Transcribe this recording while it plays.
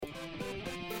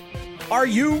Are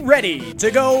you ready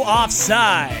to go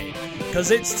offside?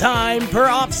 Because it's time for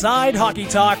Offside Hockey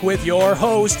Talk with your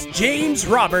host, James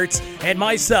Roberts, and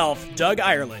myself, Doug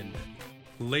Ireland.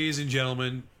 Ladies and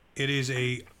gentlemen, it is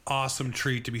a awesome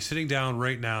treat to be sitting down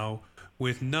right now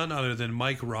with none other than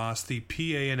Mike Ross, the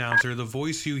PA announcer, the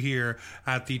voice you hear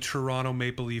at the Toronto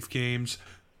Maple Leaf games.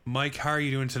 Mike, how are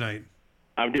you doing tonight?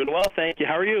 I'm doing well, thank you.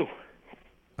 How are you?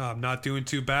 I'm not doing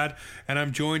too bad, and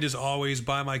I'm joined as always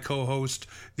by my co-host,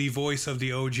 the voice of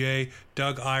the OJ,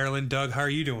 Doug Ireland. Doug, how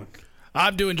are you doing?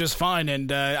 I'm doing just fine,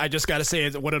 and I just got to say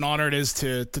what an honor it is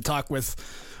to talk with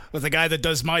a guy that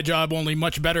does my job only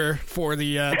much better for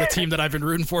the team that I've been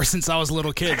rooting for since I was a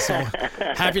little kid. So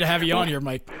happy to have you on here,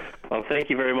 Mike. Well, thank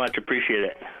you very much. Appreciate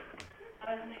it.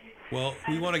 Well,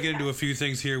 we want to get into a few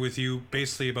things here with you,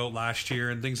 basically about last year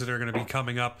and things that are going to be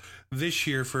coming up this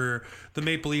year for the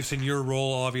Maple Leafs and your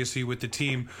role, obviously, with the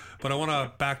team. But I want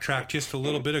to backtrack just a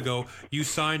little bit ago. You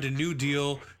signed a new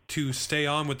deal to stay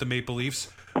on with the Maple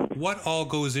Leafs. What all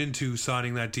goes into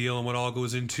signing that deal, and what all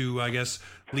goes into, I guess,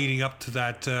 leading up to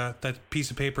that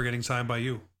piece of paper getting signed by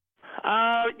you?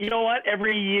 You know what?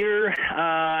 Every year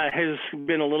has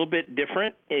been a little bit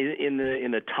different in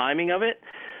the timing of it.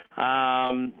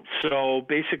 So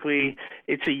basically,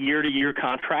 it's a year-to-year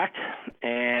contract,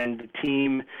 and the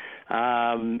team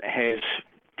has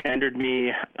tendered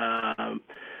me not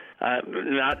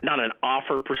an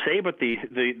offer per se, but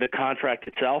the contract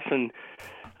itself. And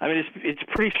I mean, it's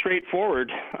pretty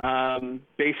straightforward.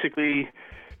 Basically,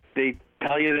 they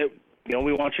tell you that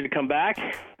we want you to come back,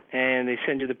 and they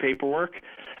send you the paperwork.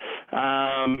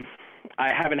 I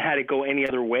haven't had it go any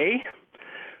other way.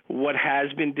 What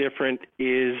has been different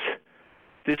is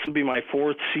this will be my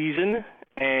fourth season,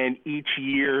 and each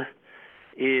year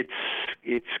it's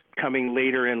coming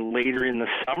later and later in the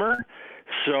summer.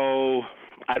 So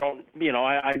I don't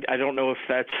know if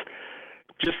that's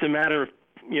just a matter of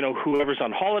whoever's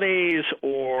on holidays,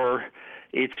 or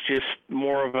it's just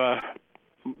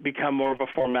become more of a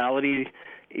formality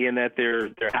in that they're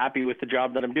happy with the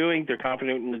job that I'm doing, they're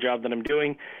confident in the job that I'm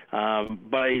doing,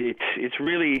 but it's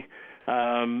really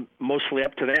mostly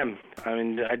up to them. I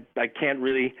mean, I can't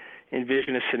really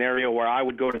envision a scenario where I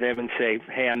would go to them and say,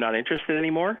 "Hey, I'm not interested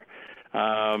anymore."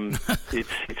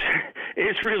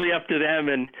 It's really up to them,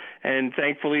 and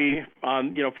thankfully,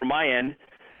 from my end,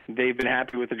 they've been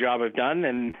happy with the job I've done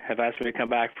and have asked me to come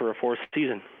back for a fourth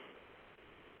season.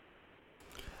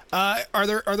 Are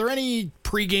there any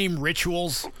pregame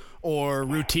rituals or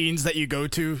routines that you go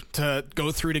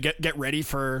through to get ready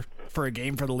for a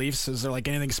game for the Leafs? Is there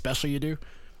anything special you do?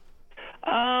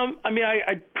 I mean,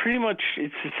 I pretty much,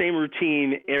 it's the same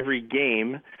routine every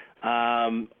game.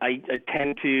 I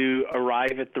tend to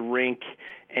arrive at the rink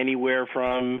anywhere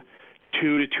from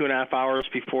 2 to 2.5 hours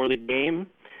before the game.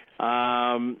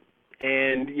 And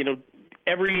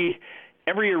every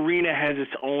arena has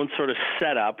its own sort of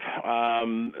setup.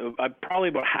 Probably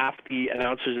about half the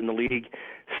announcers in the league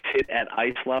sit at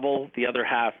ice level. The other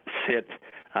half sit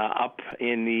up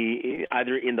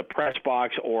either in the press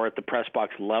box or at the press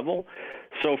box level.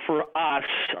 So for us,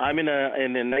 I'm in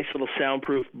a nice little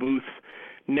soundproof booth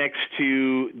next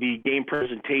to the game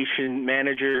presentation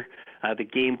manager, the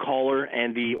game caller,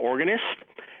 and the organist.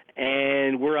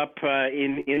 And we're up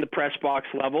in the press box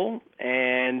level.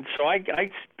 And so I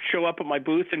show up at my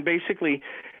booth, and basically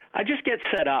I just get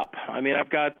set up. I mean, I've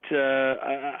got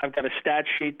a stat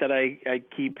sheet that I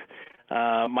keep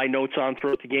my notes on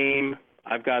throughout the game.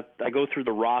 I go through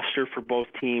the roster for both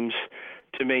teams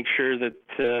to make sure that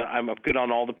I'm good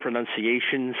on all the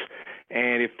pronunciations.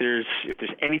 And if there's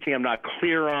anything I'm not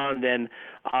clear on, then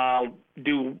I'll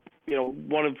do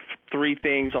one of three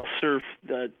things. I'll surf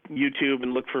YouTube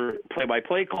and look for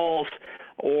play-by-play calls,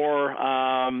 or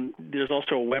there's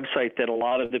also a website that a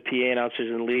lot of the PA announcers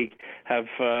in the league have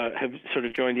sort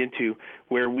of joined into,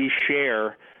 where we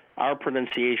share our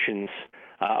pronunciations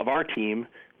of our team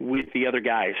with the other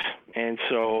guys, and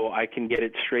so I can get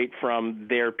it straight from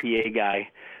their PA guy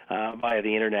via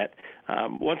the internet.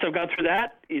 Once I've gone through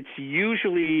that, it's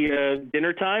usually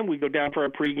dinner time. We go down for our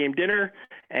pregame dinner,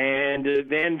 and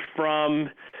then from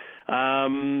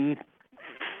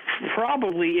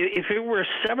probably, if it were a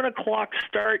 7 o'clock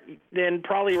start, then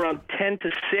probably around 10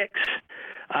 to 6.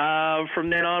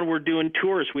 From then on, we're doing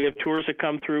tours. We have tours that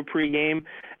come through pregame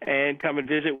and come and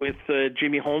visit with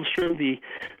Jimmy Holmstrom, the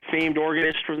famed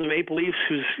organist from the Maple Leafs,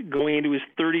 who's going into his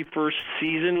 31st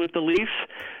season with the Leafs.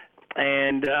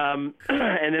 And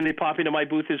then they pop into my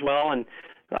booth as well. And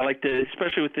I like to,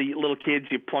 especially with the little kids,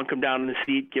 you plunk them down in the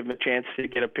seat, give them a chance to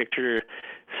get a picture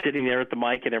sitting there at the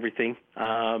mic and everything.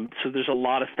 So there's a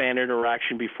lot of fan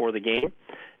interaction before the game.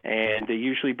 And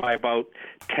usually by about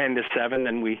 10 to 7,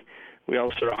 then we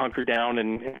sort of hunker down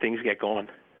and things get going.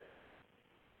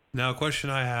 Now, a question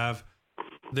I have,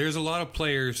 there's a lot of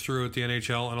players throughout the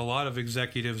NHL and a lot of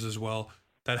executives as well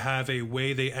that have a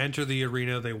way they enter the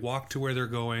arena, they walk to where they're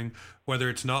going, whether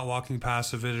it's not walking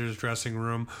past the visitor's dressing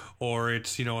room or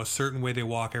it's, a certain way they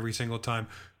walk every single time.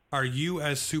 Are you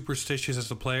as superstitious as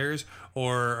the players,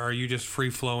 or are you just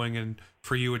free-flowing and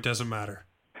for you it doesn't matter?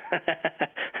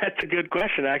 That's a good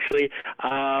question, actually.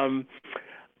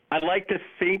 I'd like to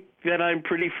think that I'm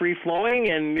pretty free-flowing,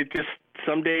 and it just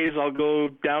some days I'll go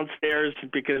downstairs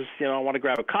because, I want to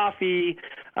grab a coffee.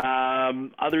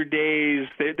 Other days,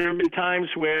 there have been times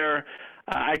where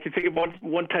I can think of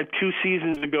one time 2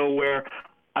 seasons ago where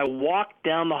I walked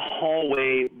down the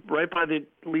hallway right by the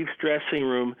Leafs dressing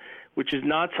room, which is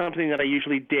not something that I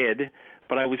usually did,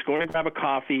 but I was going to grab a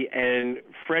coffee, and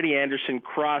Freddie Anderson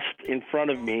crossed in front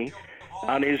of me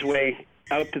on his way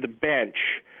out to the bench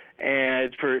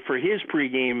and for his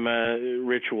pregame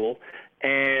ritual.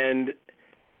 And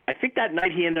I think that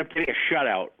night he ended up getting a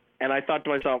shutout. And I thought to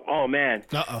myself, "Oh man,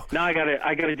 now I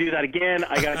gotta do that again.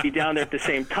 I gotta be down there at the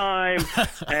same time,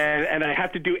 and I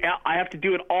have to do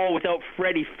it all without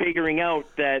Freddie figuring out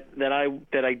that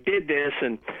I did this."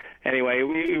 And anyway,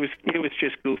 it was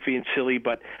just goofy and silly.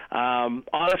 But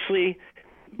honestly,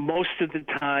 most of the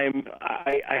time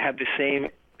I have the same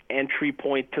entry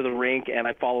point to the rink and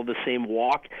I follow the same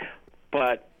walk.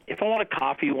 But if I want a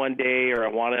coffee one day or I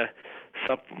want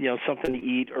something to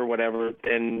eat or whatever,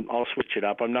 then I'll switch it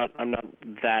up. I'm not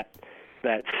that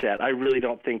set. I really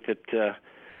don't think that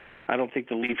I don't think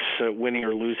the Leafs winning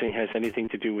or losing has anything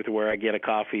to do with where I get a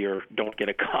coffee or don't get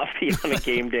a coffee on a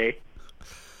game day.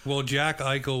 Well, Jack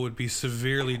Eichel would be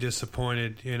severely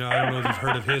disappointed. I don't know if you've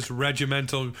heard of his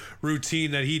regimental routine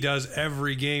that he does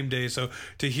every game day. So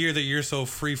to hear that you're so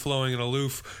free-flowing and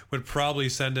aloof would probably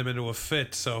send him into a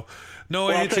fit. So, no,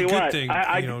 well, it's a good thing.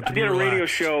 I did a radio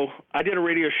show. I did a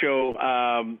radio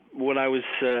show when I was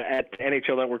at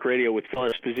NHL Network Radio with Phil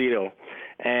Esposito,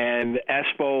 and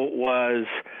Espo was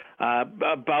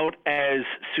about as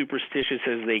superstitious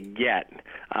as they get,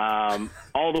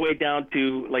 all the way down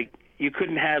to you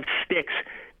couldn't have sticks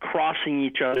crossing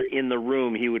each other in the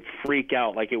room. He would freak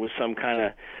out like it was some kind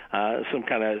of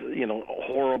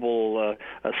horrible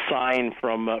sign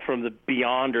from the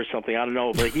beyond or something. I don't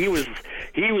know, but he was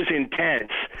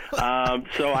intense.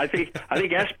 So I think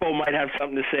Espo might have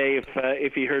something to say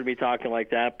if he heard me talking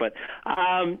like that. But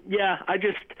yeah, I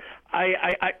just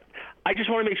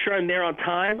want to make sure I'm there on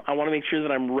time. I want to make sure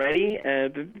that I'm ready.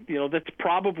 That's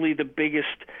probably the biggest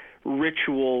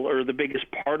ritual or the biggest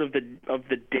part of the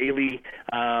daily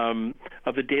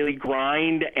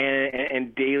grind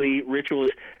and daily ritual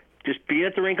is just being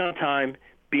at the rink on time,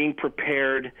 being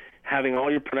prepared, having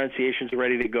all your pronunciations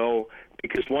ready to go.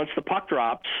 Because once the puck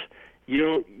drops,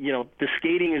 the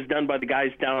skating is done by the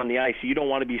guys down on the ice. You don't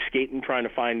want to be skating trying to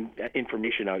find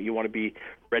information out. You want to be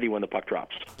ready when the puck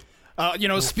drops.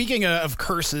 Speaking of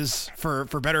curses, for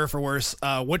better or for worse,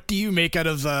 what do you make out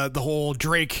of the whole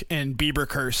Drake and Bieber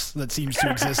curse that seems to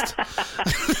exist?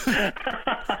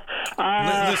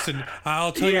 Listen,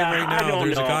 I'll tell you right now,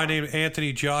 there's a guy named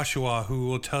Anthony Joshua who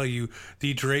will tell you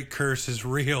the Drake curse is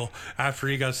real after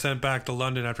he got sent back to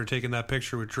London after taking that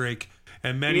picture with Drake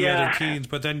and many other teams.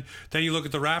 But then you look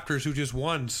at the Raptors who just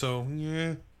won, so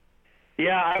yeah.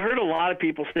 Yeah, I've heard a lot of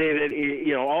people say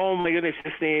that, oh my goodness,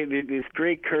 this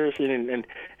great curse, and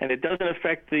it doesn't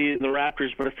affect the Raptors,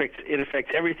 but it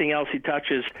affects everything else he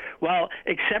touches. Well,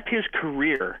 except his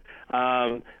career.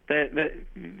 The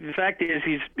fact is,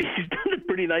 he's done a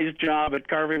pretty nice job at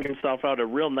carving himself out a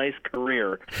real nice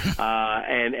career,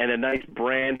 and a nice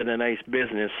brand and a nice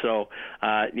business. So,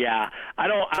 yeah, I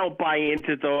don't buy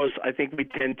into those. I think we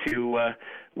tend to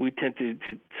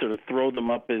sort of throw them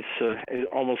up as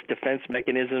almost defense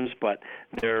mechanisms, but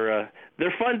they're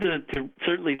fun to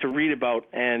certainly to read about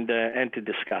and to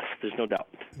discuss. There's no doubt.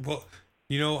 Well,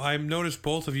 I've noticed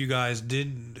both of you guys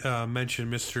didn't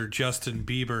mention Mr. Justin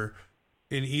Bieber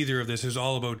in either of this. Is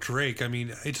all about Drake. I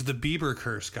mean, it's the Bieber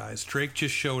curse, guys. Drake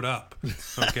just showed up.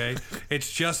 Okay,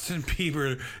 it's Justin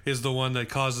Bieber is the one that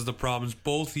causes the problems.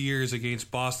 Both years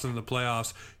against Boston in the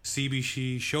playoffs,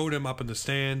 CBC showed him up in the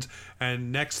stands,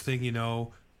 and next thing you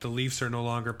know, the Leafs are no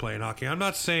longer playing hockey. I'm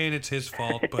not saying it's his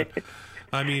fault, but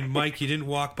I mean, Mike, you didn't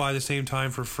walk by the same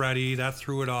time for Freddie. That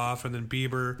threw it off, and then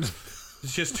Bieber.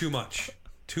 It's just too much.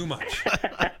 Too much.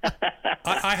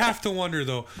 I have to wonder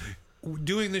though.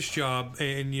 Doing this job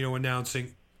and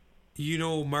announcing,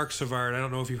 Mark Savard, I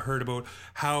don't know if you've heard about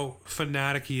how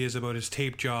fanatic he is about his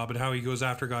tape job and how he goes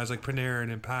after guys like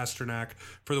Panarin and Pasternak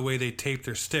for the way they tape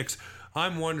their sticks.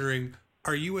 I'm wondering,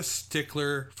 are you a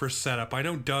stickler for setup? I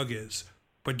know Doug is,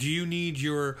 but do you need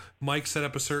your mic set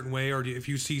up a certain way, or if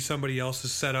you see somebody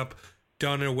else's setup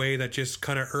done in a way that just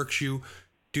kind of irks you,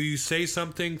 do you say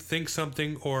something, think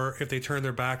something, or if they turn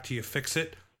their back, do you fix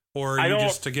it? Or are you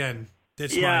just, again,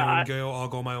 it's my own go, I'll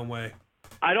go my own way?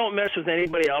 I don't mess with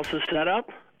anybody else's setup,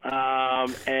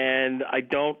 and I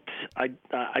don't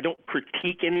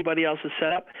critique anybody else's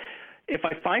setup. If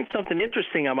I find something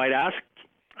interesting, I might ask.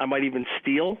 I might even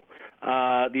steal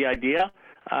the idea.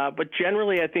 But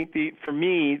generally, I think for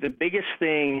me, the biggest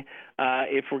thing,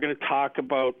 if we're going to talk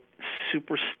about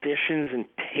superstitions and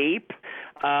tape,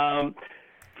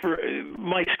 for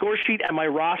my score sheet and my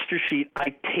roster sheet,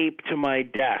 I tape to my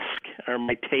desk or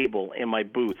my table in my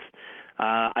booth.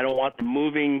 I don't want them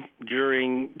moving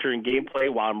during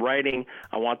gameplay while I'm writing.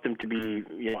 I want them to be,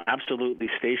 absolutely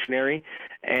stationary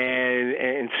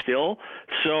and still.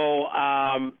 So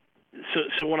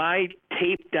when I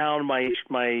tape down my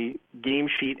game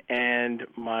sheet and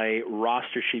my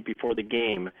roster sheet before the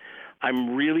game,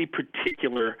 I'm really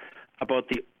particular about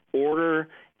the order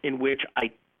in which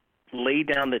I lay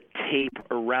down the tape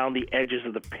around the edges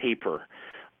of the paper.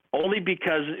 Only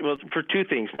because, for two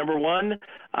things. Number one,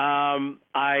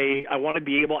 I want to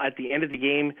be able at the end of the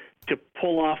game to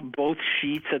pull off both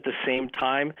sheets at the same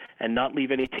time and not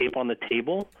leave any tape on the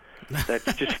table. That's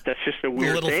just a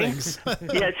weird thing.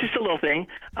 Yeah, it's just a little thing.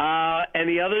 And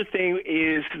the other thing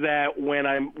is that when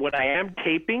I am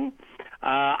taping,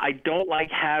 I don't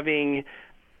like having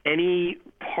any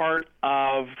part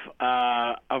of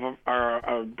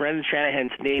Brendan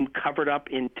Shanahan's name covered up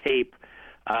in tape.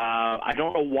 I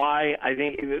don't know why. I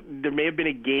think there may have been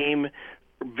a game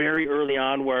very early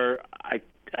on where I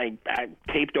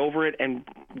taped over it and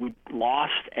we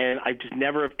lost, and I just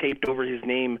never have taped over his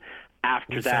name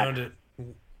after that. Found it.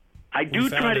 I do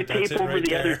try to tape over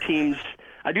the other teams.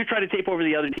 I do try to tape over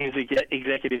the other teams'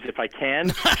 executives if I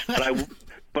can,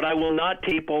 but I will not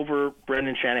tape over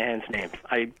Brendan Shanahan's name.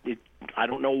 I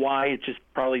don't know why. It's just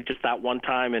probably just that one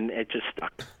time, and it just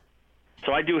stuck.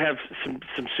 So I do have some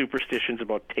superstitions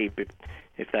about tape,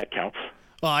 if that counts.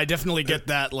 Well, I definitely get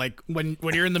that. Like when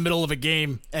you're in the middle of a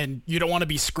game and you don't want to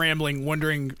be scrambling,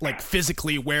 wondering like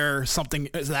physically where something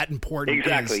is that important.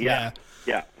 Exactly. Yeah.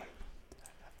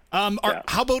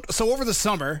 How about over the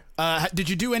summer? Did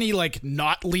you do any like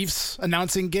not Leafs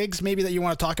announcing gigs maybe that you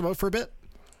want to talk about for a bit?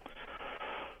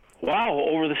 Wow,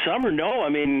 over the summer, no. I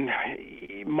mean,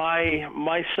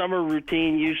 my summer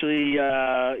routine usually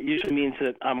means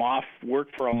that I'm off work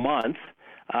for a month,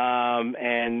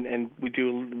 and we did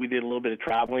a little bit of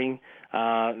traveling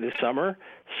this summer.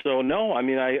 So no, I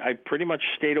mean, I pretty much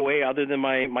stayed away other than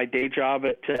my day job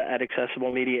at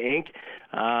Accessible Media Inc.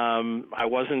 I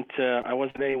wasn't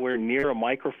anywhere near a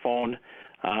microphone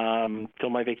till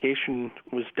my vacation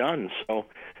was done. So.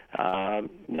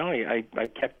 No, I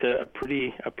kept a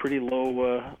pretty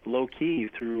low key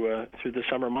through the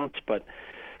summer months. But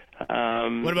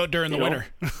what about during the winter?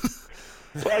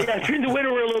 Well, yeah, during the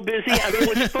winter we're a little busy. I mean,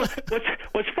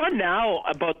 what's fun now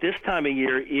about this time of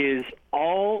year is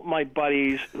all my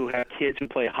buddies who have kids who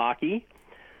play hockey.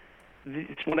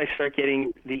 It's when I start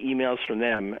getting the emails from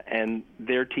them and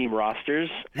their team rosters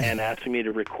and asking me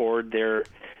to record their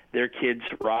kids'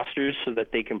 rosters so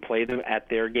that they can play them at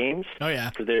their games. Oh yeah,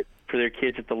 for their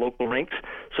kids at the local rinks.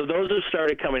 So those have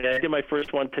started coming in. I did my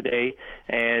first one today,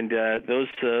 and those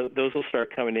will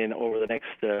start coming in over the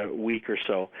next week or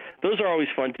so. Those are always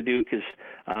fun to do because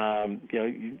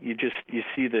you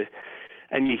see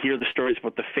and you hear the stories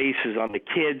about the faces on the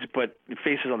kids, but the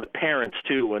faces on the parents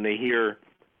too when they hear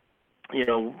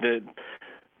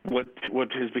what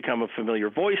has become a familiar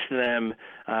voice to them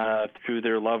through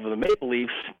their love of the Maple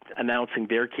Leafs, announcing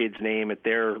their kid's name at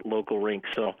their local rink.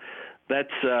 So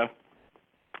that's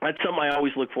something I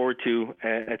always look forward to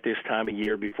at this time of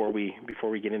year before we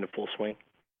get into full swing.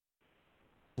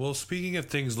 Well, speaking of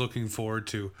things looking forward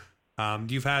to,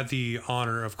 you've had the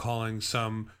honor of calling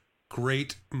some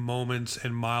great moments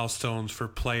and milestones for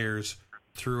players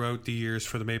throughout the years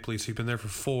for the Maple Leafs. You've been there for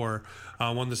 4.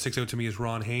 One that sticks out to me is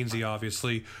Ron Hainsey,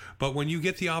 obviously. But when you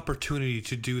get the opportunity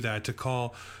to do that, to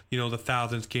call, the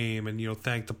 1,000th game and,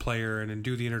 thank the player and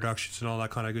do the introductions and all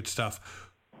that kind of good stuff,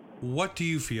 what do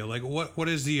you feel? Like, what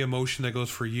is the emotion that goes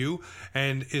for you?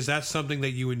 And is that something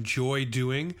that you enjoy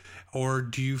doing? Or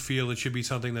do you feel it should be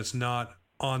something that's not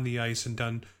on the ice and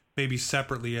done maybe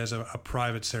separately as a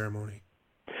private ceremony?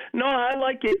 No, I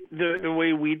like it the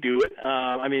way we do it.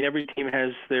 I mean, every team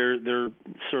has their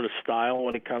sort of style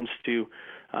when it comes to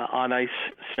on ice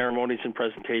ceremonies and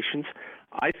presentations.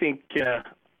 I think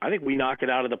we knock it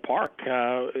out of the park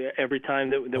every time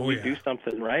that we do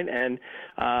something right. And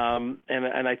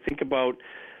I think about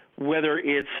whether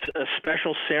it's a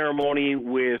special ceremony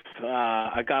with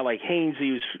a guy like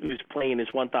Hainsey who's playing his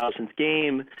 1,000th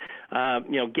game,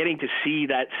 getting to see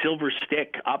that silver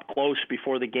stick up close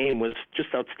before the game was just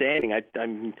outstanding. I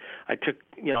took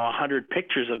 100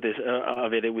 pictures of this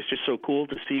of it. It was just so cool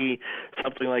to see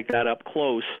something like that up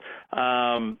close.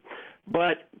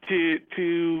 But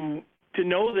to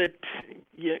know that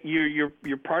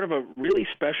you're part of a really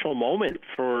special moment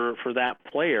for that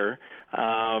player.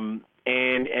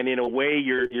 And in a way,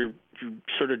 you're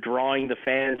sort of drawing the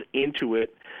fans into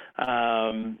it.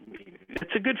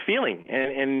 It's a good feeling,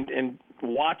 and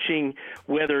watching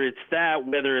whether it's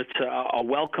a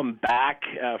welcome back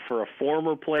for a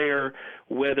former player,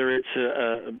 whether it's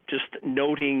just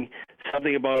noting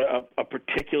something about a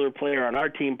particular player on our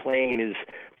team playing his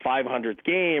 500th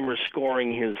game or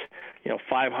scoring his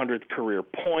 500th career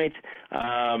point.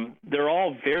 They're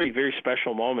all very, very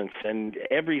special moments, and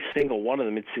every single one of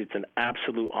them, it's an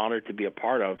absolute honor to be a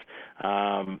part of.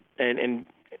 And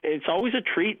it's always a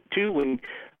treat too when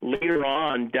later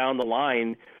on down the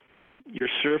line you're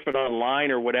surfing online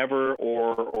or whatever,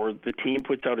 or the team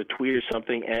puts out a tweet or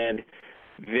something, and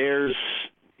there's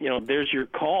your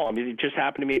call. I mean, it just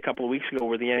happened to me a couple of weeks ago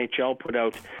where the NHL put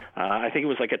out, I think it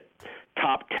was like a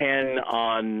top 10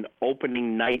 on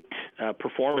opening night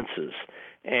performances,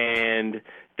 and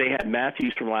they had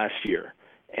Matthews from last year,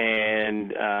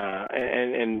 and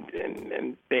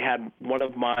they had one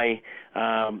of my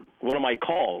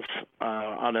calls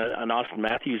on an Auston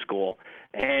Matthews goal,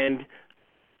 and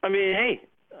I mean, hey.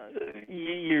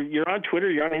 You're on Twitter,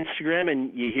 you're on Instagram,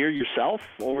 and you hear yourself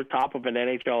over top of an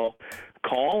NHL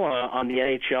call on the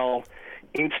NHL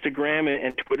Instagram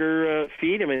and Twitter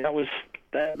feed. I mean,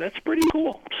 that's pretty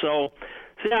cool. So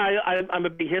yeah, I'm a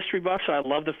big history buff, so I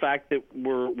love the fact that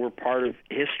we're part of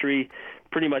history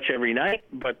pretty much every night.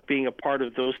 But being a part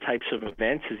of those types of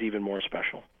events is even more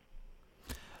special.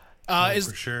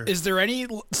 For sure. Is there any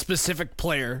specific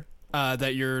player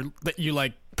that you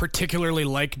like? Particularly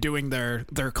like doing their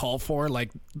call for,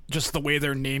 like just the way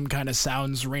their name kind of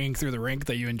sounds ringing through the rink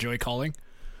that you enjoy calling?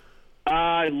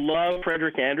 I love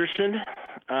Frederik Andersen,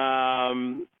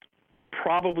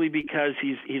 probably because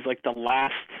he's like the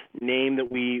last name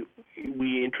that we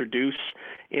introduce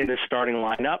in the starting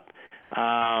lineup.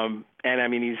 And I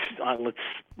mean, he's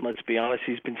let's be honest,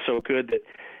 he's been so good that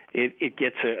it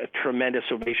gets a tremendous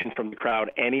ovation from the crowd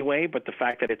anyway, but the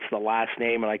fact that it's the last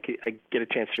name and I get a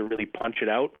chance to really punch it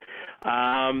out.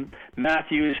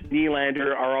 Matthews,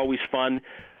 Nylander are always fun.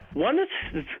 One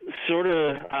that's sort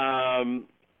of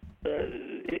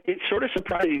it sort of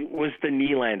surprising was the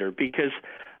Nylander, because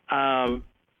I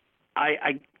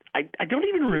don't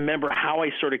even remember how I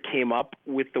sort of came up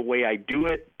with the way I do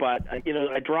it, but I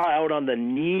draw out on the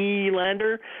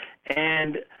Nylander,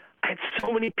 and I had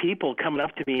so many people coming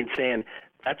up to me and saying,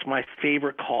 that's my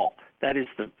favorite call. That is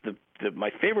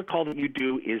my favorite call that you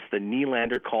do is the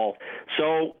Nylander call.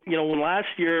 So, when last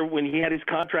year when he had his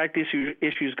contract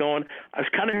issues going, I was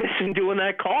kind of missing doing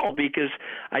that call because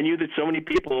I knew that so many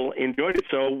people enjoyed it.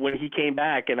 So when he came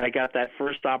back and I got that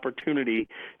first opportunity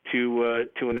to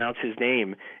announce his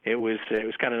name, it was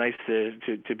kind of nice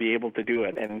to be able to do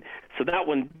it. And so that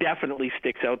one definitely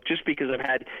sticks out, just because I've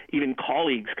had even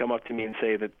colleagues come up to me and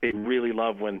say that they really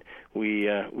love when we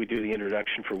do the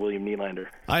introduction for William Nylander.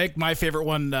 I think my favorite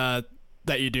one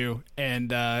that you do,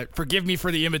 and forgive me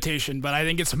for the imitation, but I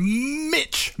think it's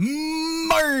Mitch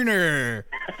Marner.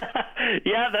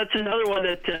 Yeah, that's another one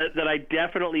that I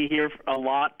definitely hear a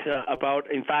lot about.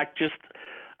 In fact,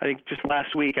 I think just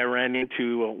last week I ran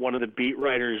into one of the beat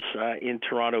writers in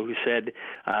Toronto who said,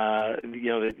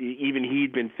 that even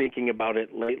he'd been thinking about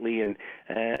it lately and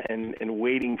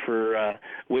waiting for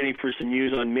some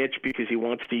news on Mitch, because he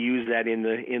wants to use that in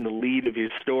the lead of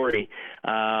his story.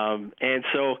 And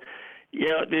so,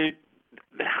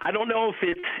 I don't know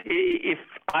if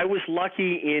I was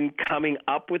lucky in coming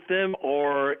up with them,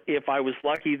 or if I was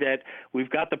lucky that we've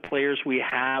got the players we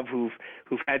have who've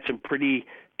had some pretty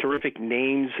terrific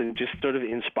names and just sort of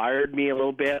inspired me a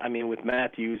little bit. I mean, with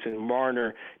Matthews and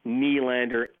Marner,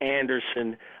 Nylander,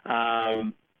 Anderson,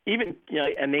 even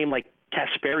a name like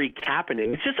Kasperi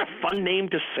Kapanen. It's just a fun name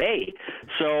to say.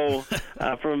 So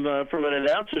from an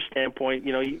announcer standpoint,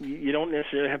 you don't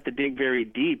necessarily have to dig very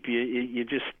deep.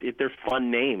 They're fun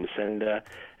names, and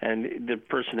the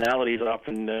personalities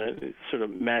often sort of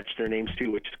match their names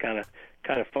too, which is kind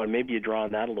of fun. Maybe you draw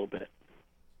on that a little bit.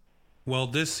 Well,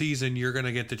 this season you're going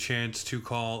to get the chance to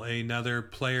call another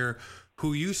player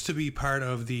who used to be part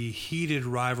of the heated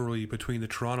rivalry between the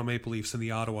Toronto Maple Leafs and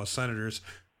the Ottawa Senators.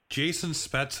 Jason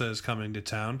Spezza is coming to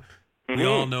town. We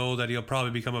all know that he'll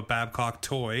probably become a Babcock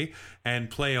toy and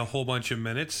play a whole bunch of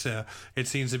minutes. It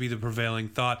seems to be the prevailing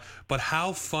thought. But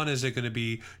how fun is it going to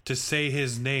be to say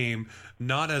his name,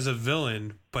 not as a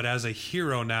villain, but as a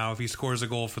hero now if he scores a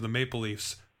goal for the Maple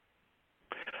Leafs?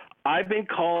 I've been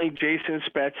calling Jason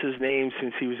Spezza's name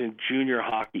since he was in junior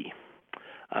hockey.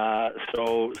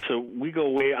 So we go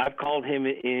way. I've called him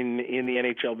in the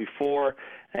NHL before,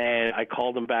 and I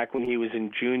called him back when he was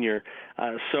in junior.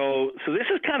 So this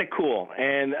is kind of cool.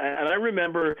 And I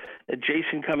remember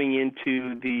Jason coming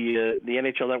into the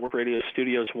NHL Network Radio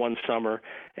studios one summer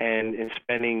and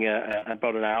spending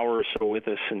about an hour or so with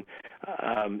us.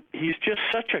 And he's just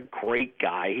such a great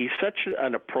guy. He's such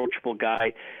an approachable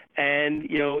guy. And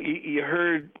you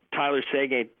heard Tyler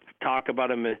Seguin talk about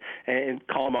him and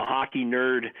call him a hockey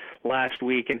nerd last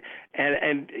week, and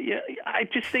I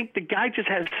just think the guy just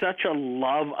has such a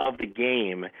love of the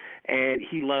game, and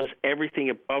he loves everything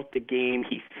about the game.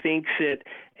 He thinks it,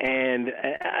 and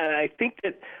I think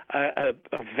that a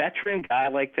veteran guy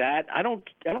like that, I don't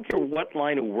care what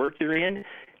line of work you're in.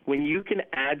 When you can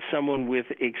add someone with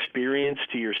experience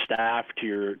to your staff,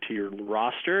 to your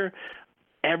roster,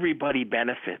 everybody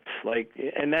benefits.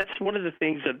 And that's one of the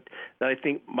things that I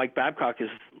think Mike Babcock has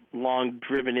long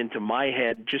driven into my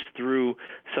head just through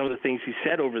some of the things he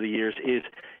said over the years is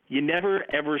you never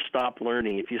ever stop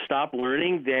learning. If you stop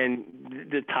learning, then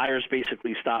the tires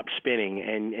basically stop spinning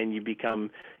and you become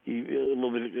a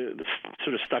little bit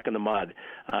sort of stuck in the mud.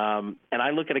 And I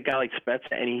look at a guy like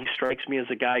Spezza, and he strikes me as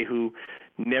a guy who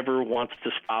never wants to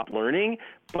stop learning,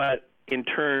 but in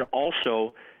turn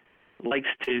also likes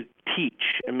to teach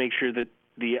and make sure that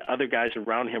the other guys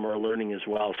around him are learning as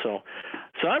well. So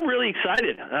I'm really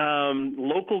excited.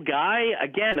 Local guy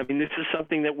again. I mean, this is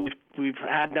something that we've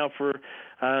had now for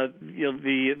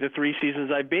the 3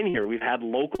 seasons I've been here. We've had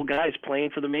local guys playing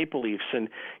for the Maple Leafs and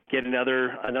get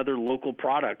another local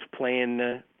product playing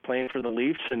for the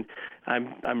Leafs, and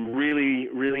I'm really,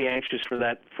 really anxious for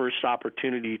that first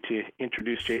opportunity to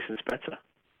introduce Jason Spezza.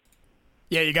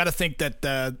 Yeah, you got to think that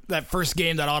that first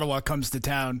game that Ottawa comes to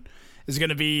town is going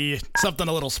to be something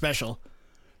a little special.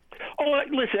 Oh,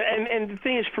 listen, and the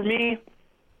thing is, for me,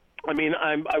 I mean,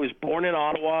 I was born in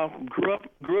Ottawa, grew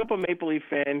up a Maple Leaf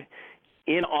fan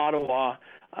in Ottawa,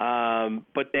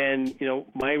 but then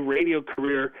my radio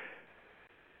career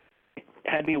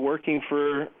had me working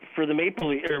for the Maple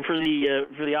Leaf or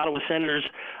for the Ottawa Senators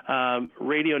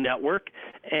radio network,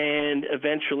 and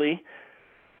eventually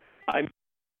I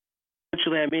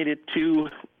made it to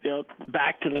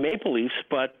back to the Maple Leafs,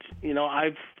 but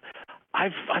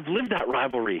I've lived that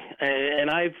rivalry, and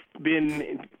I've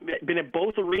been at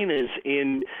both arenas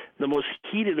in the most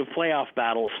heated of playoff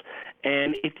battles,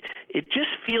 and it just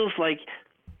feels like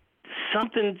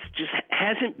something just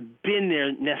hasn't been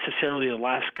there necessarily the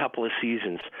last couple of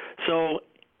seasons. So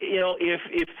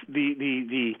if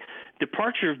the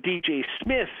departure of DJ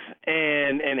Smith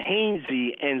and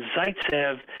Hainsey and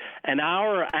Zaitsev and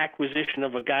our acquisition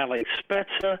of a guy like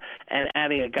Spezza and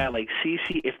adding a guy like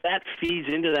Ceci, if that feeds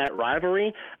into that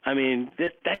rivalry, I mean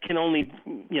that can only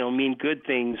mean good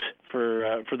things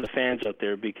for the fans out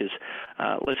there, because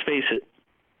let's face it,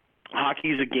 hockey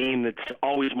is a game that's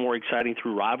always more exciting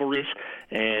through rivalries,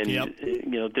 and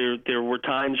there were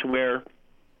times where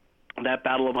that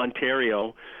Battle of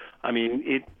Ontario, I mean,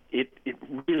 it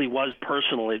really was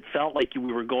personal. It felt like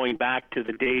we were going back to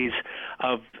the days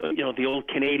of the old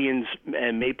Canadians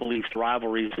and Maple Leafs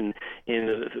rivalries in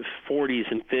the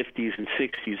 40s and 50s and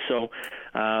 60s. So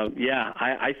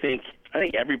I think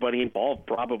everybody involved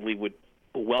probably would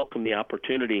welcome the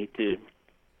opportunity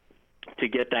to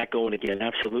get that going again.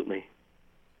 Absolutely.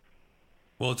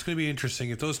 Well, it's going to be interesting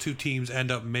if those two teams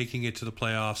end up making it to the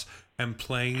playoffs and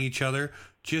playing each other.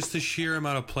 Just the sheer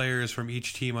amount of players from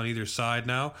each team on either side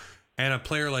now, and a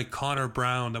player like Connor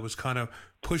Brown that was kind of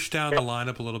pushed down the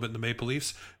lineup a little bit in the Maple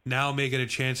Leafs, now may get a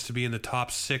chance to be in the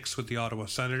top 6 with the Ottawa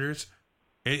Senators.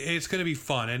 It's going to be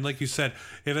fun. And like you said,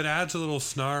 if it adds a little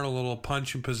snarl, a little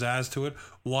punch and pizzazz to it,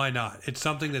 why not? It's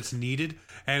something that's needed.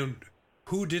 And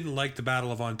who didn't like the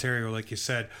Battle of Ontario, like you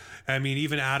said? I mean,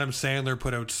 even Adam Sandler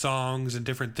put out songs and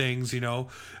different things,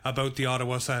 about the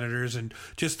Ottawa Senators, and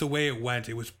just the way it went.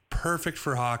 It was perfect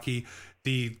for hockey.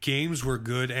 The games were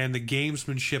good, and the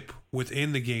gamesmanship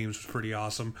within the games was pretty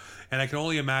awesome. And I can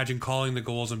only imagine calling the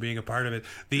goals and being a part of it,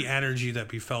 the energy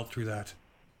that we felt through that.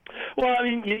 Well, I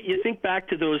mean, you think back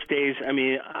to those days. I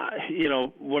mean,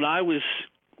 when I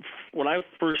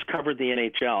first covered the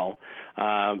NHL,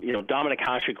 Dominic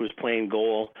Hasek was playing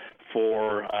goal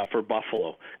for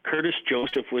Buffalo. Curtis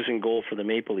Joseph was in goal for the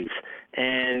Maple Leafs.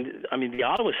 And, I mean, the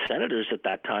Ottawa Senators at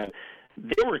that time,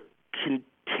 they were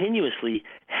continuously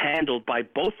handled by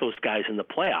both those guys in the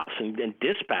playoffs and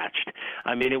dispatched.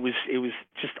 I mean, it was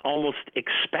just almost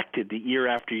expected that year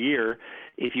after year,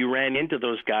 if you ran into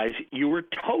those guys, you were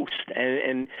toast,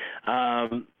 and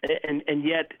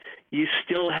yet you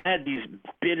still had these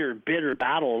bitter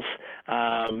battles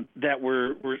that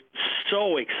were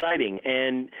so exciting,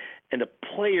 and the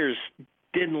players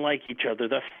didn't like each other.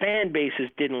 The fan bases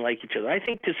didn't like each other. I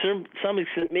think to some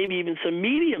extent, maybe even some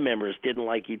media members didn't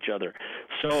like each other.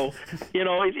 So,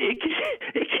 it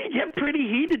can get pretty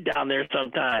heated down there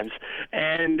sometimes.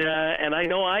 And I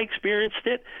know I experienced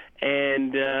it.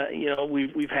 And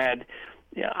we've had.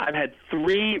 Yeah, I've had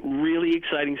 3 really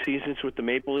exciting seasons with the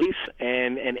Maple Leafs,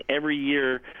 and every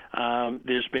year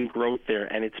there's been growth there,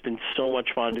 and it's been so much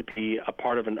fun to be a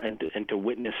part of and to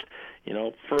witness,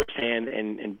 firsthand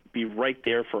and be right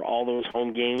there for all those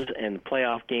home games and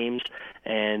playoff games,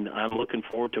 and I'm looking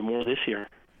forward to more this year.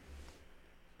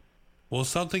 Well,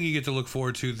 something you get to look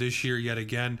forward to this year yet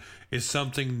again is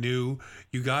something new.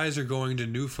 You guys are going to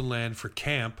Newfoundland for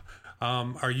camp.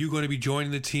 Are you going to be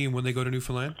joining the team when they go to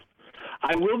Newfoundland?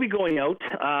 I will be going out.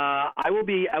 I will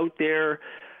be out there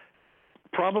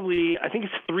probably, I think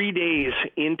it's 3 days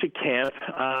into camp,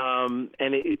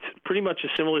 and it's pretty much a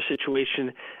similar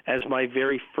situation as my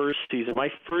very first season. My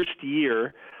first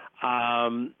year,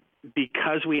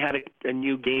 because we had a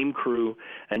new game crew,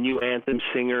 a new anthem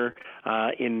singer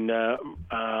in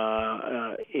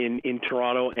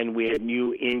Toronto, and we had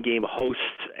new in-game hosts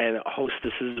and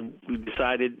hostesses.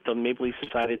 The Maple Leafs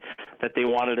decided that they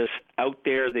wanted us out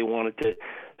there. They wanted to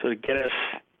sort of get us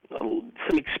some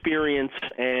experience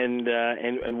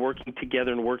and working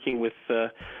together and working with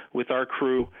our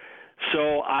crew.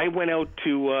 So I went out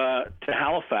to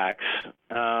Halifax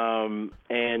and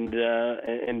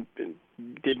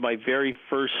did my very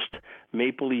first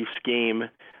Maple Leafs game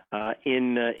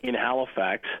in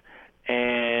Halifax,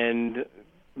 and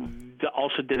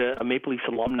also did a Maple Leafs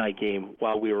alumni game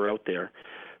while we were out there.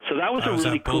 So that was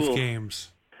really cool. Both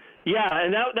games. Yeah,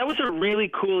 and that was a really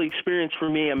cool experience for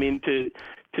me. I mean, to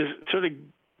sort of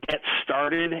get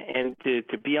started and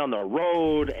to be on the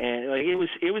road, and it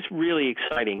was really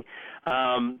exciting.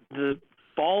 The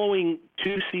following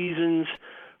 2 seasons,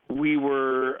 we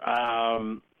were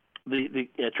the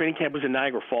training camp was in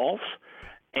Niagara Falls,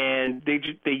 and they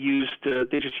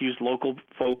just used local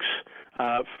folks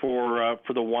for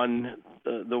the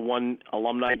one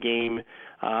alumni game,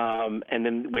 and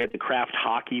then we had the Kraft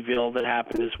Hockeyville that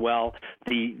happened as well.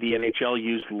 The NHL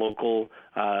used local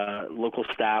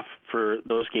staff for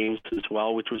those games as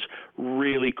well, which was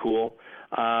really cool.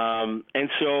 And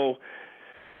so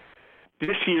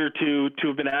this year to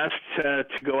have been asked to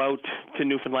go out to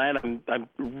Newfoundland, I'm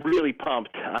really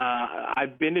pumped.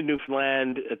 I've been to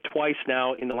Newfoundland twice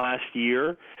now in the last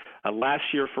year.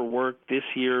 Last year for work. This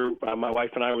year, my wife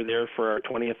and I were there for our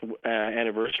 20th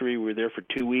anniversary. We were there for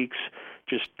 2 weeks,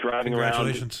 just driving around.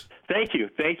 Congratulations. Thank you.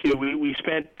 We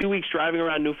spent 2 weeks driving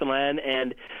around Newfoundland,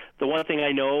 and the one thing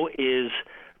I know is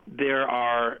there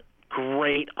are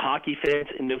great hockey fans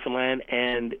in Newfoundland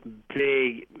and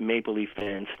big Maple Leaf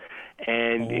fans.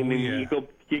 And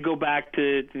you go back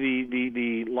to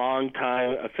the long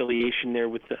time affiliation there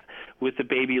with the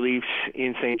Baby Leafs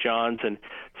in St. John's, and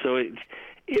so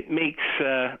it makes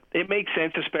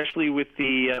sense, especially with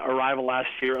the arrival last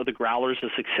year of the Growlers,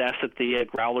 the success that the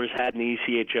Growlers had in the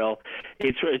ECHL.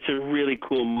 It's a really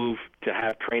cool move to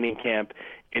have training camp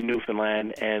in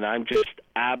Newfoundland, and I'm just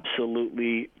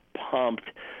absolutely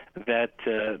pumped that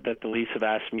the Leafs have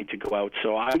asked me to go out.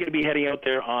 So I'm going to be heading out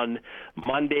there on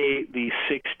Monday, the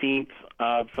 16th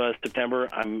of September.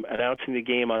 I'm announcing the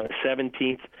game on the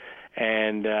 17th,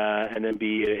 and then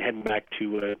be heading back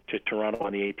to Toronto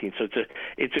on the 18th. So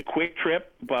it's a quick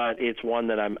trip, but it's one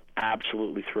that I'm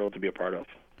absolutely thrilled to be a part of.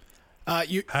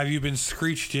 Have you been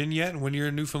screeched in yet when you're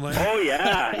in Newfoundland? Oh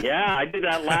yeah, I did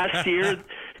that last year.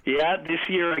 Yeah, this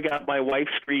year I got my wife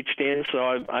screeched in, so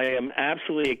I am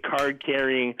absolutely a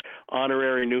card-carrying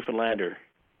honorary Newfoundlander.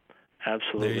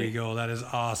 Absolutely. There you go. That is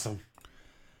awesome.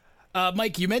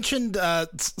 Mike, you mentioned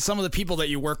some of the people that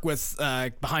you work with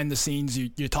behind the scenes.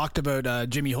 You talked about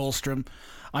Jimmy Holstrom.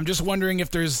 I'm just wondering if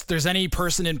there's any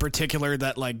person in particular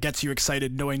that like gets you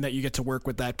excited knowing that you get to work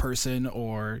with that person,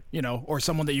 or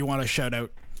someone that you want to shout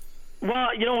out. Well,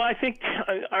 I think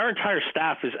our entire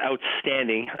staff is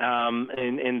outstanding,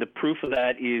 and the proof of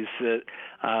that is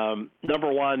that,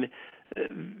 number one,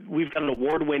 we've got an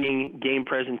award-winning game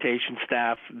presentation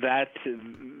staff. That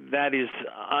is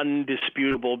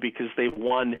undisputable because they've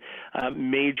won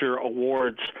major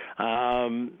awards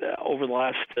over the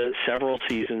last several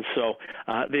seasons. So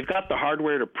they've got the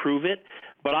hardware to prove it.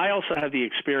 But I also have the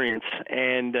experience,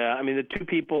 and the 2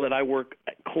 people that I work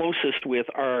closest with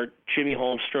are Jimmy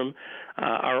Holmstrom,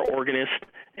 our organist,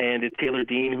 and Taylor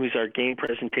Dean, who's our game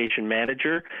presentation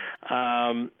manager.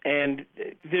 And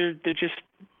they're just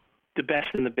the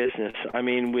best in the business. I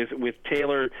mean, with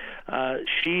Taylor,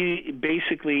 she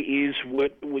basically is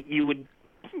what you would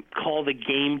call the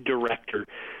game director.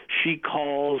 She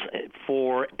calls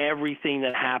for everything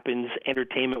that happens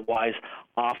entertainment-wise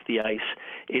off the ice.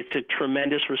 It's a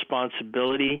tremendous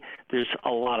responsibility. There's a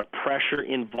lot of pressure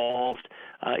involved.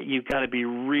 You've got to be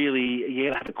you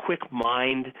got to have a quick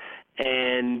mind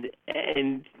and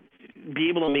be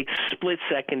able to make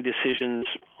split-second decisions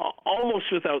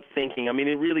almost without thinking. I mean,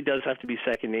 it really does have to be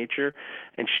second nature,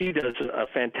 and she does a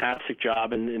fantastic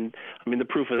job. And I mean, the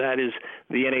proof of that is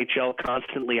the NHL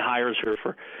constantly hires her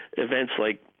for events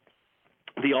like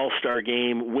the All-Star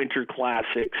Game, Winter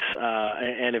Classics,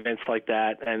 and events like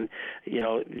that. And, you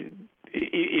know,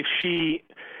 if she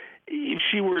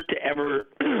were to ever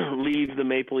leave the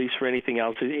Maple Leafs for anything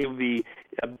else, it would be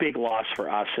a big loss for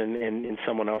us and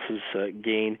someone else's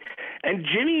gain. And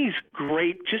Jimmy's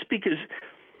great just because,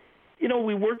 you know,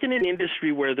 we work in an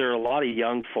industry where there are a lot of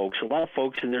young folks, a lot of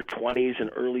folks in their 20s and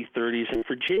early 30s. And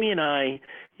for Jimmy and I,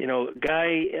 you know,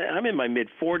 I'm in my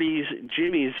mid-40s.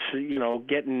 Jimmy's, you know,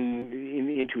 getting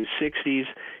into his 60s.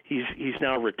 He's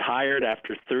now retired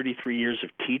after 33 years of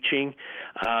teaching.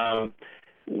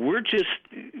 We're just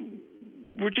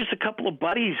a couple of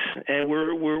buddies, and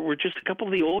we're just a couple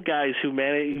of the old guys who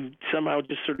somehow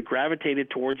just sort of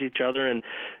gravitated towards each other, and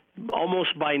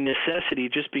almost by necessity,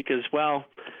 just because, well,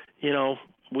 you know,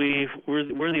 we're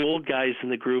the old guys in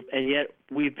the group, and yet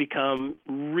we've become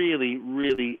really,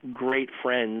 really great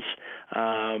friends.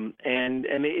 And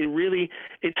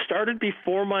it started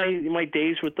before my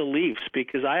days with the Leafs,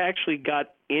 because I actually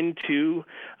got into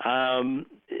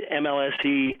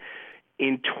MLSE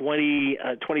in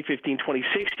 2015,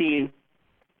 2016,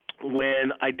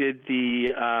 when I did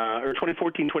or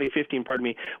 2014, 2015, pardon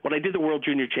me, when I did the World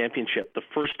Junior Championship, the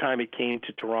first time it came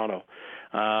to Toronto.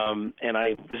 And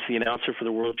I was the announcer for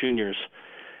the World Juniors.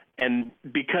 And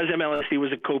because MLSE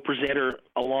was a co-presenter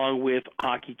along with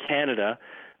Hockey Canada,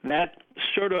 that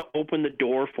sort of opened the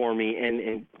door for me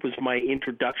and was my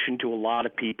introduction to a lot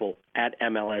of people at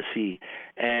MLSE.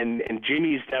 And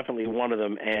Jimmy's definitely one of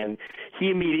them. And he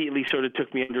immediately sort of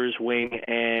took me under his wing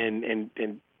and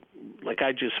like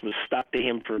I just was stuck to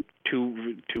him for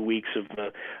two weeks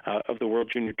of the World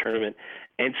Junior Tournament.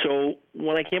 And so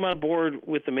when I came on board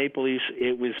with the Maple Leafs,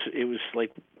 it was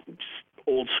like just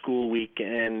old school week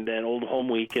and an old home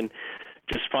week, and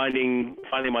just finding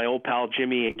my old pal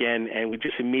Jimmy again, and we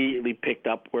just immediately picked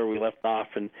up where we left off,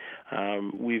 and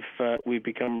we've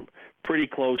become pretty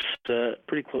close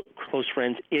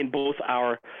friends in both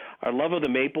our love of the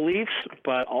Maple Leafs,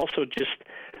 but also just,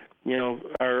 you know,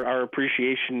 our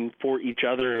appreciation for each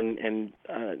other and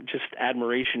just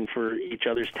admiration for each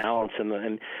other's talents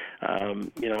and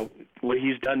you know, what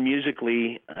he's done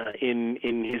musically in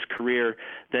his career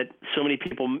that so many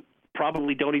people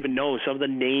probably don't even know. Some of the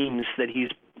names that he's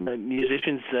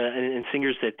musicians and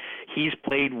singers that he's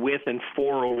played with and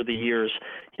for over the years.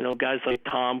 You know, guys like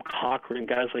Tom Cochrane,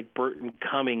 guys like Burton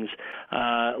Cummings,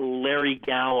 Larry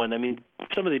Gowan. I mean,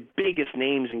 some of the biggest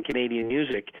names in Canadian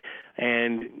music.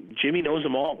 And Jimmy knows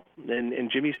them all,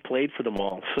 and Jimmy's played for them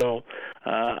all. So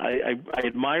I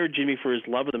admire Jimmy for his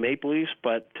love of the Maple Leafs,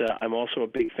 but I'm also a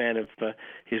big fan of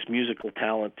his musical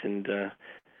talent, and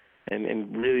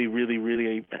really, really,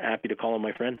 really happy to call him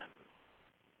my friend.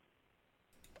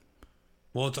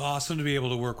 Well, it's awesome to be able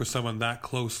to work with someone that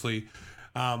closely.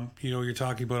 You know, you're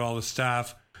talking about all the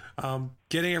staff,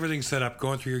 getting everything set up,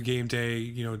 going through your game day,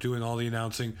 you know, doing all the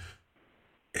announcing.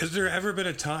 Has there ever been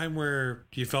a time where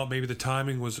you felt maybe the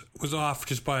timing was off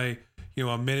just by, you know,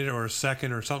 a minute or a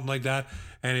second or something like that,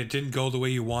 and it didn't go the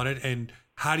way you wanted? And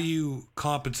how do you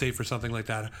compensate for something like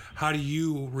that? How do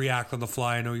you react on the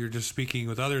fly? I know you're just speaking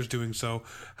with others doing so.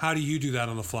 How do you do that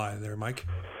on the fly there, Mike?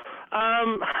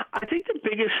 I think the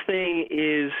biggest thing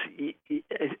is,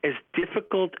 as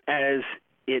difficult as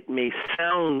it may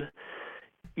sound,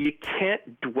 you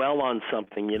can't dwell on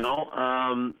something, you know.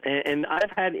 And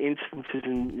I've had instances,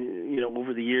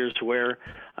 over the years where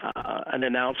an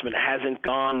announcement hasn't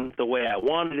gone the way I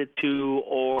wanted it to,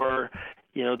 or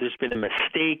there's been a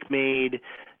mistake made,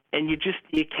 and you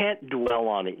can't dwell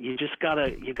on it. You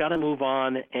gotta move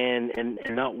on and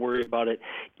not worry about it.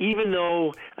 Even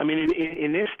though, I mean,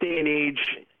 in this day and age,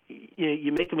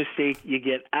 you make a mistake, you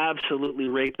get absolutely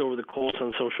raked over the coals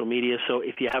on social media. So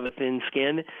if you have a thin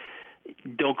skin,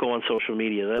 don't go on social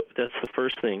media. That's the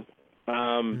first thing.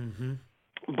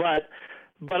 But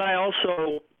I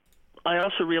also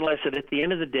realize that at the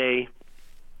end of the day,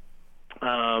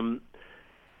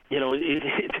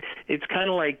 it's kind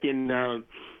of like in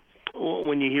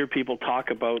when you hear people talk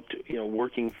about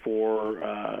working for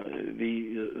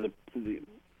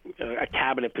a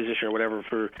cabinet position or whatever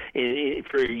for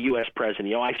a U.S.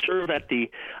 president. I serve at the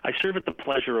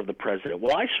pleasure of the president.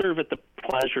 Well, I serve at the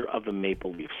pleasure of the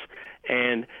Maple Leafs,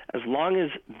 and as long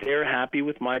as they're happy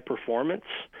with my performance,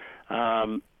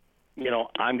 I'm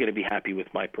going to be happy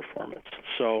with my performance.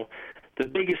 So the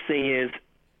biggest thing is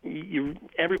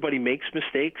everybody makes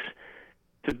mistakes.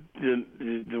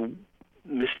 The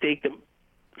mistake that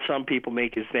some people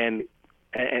make is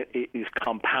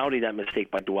compounding that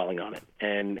mistake by dwelling on it.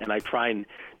 And I try and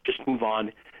just move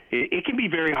on. It can be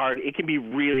very hard. It can be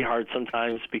really hard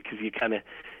sometimes because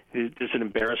there's an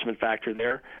embarrassment factor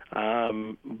there.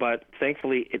 But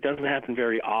thankfully, it doesn't happen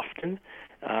very often.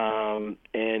 And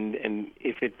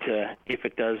if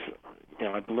it does,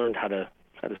 I've learned how to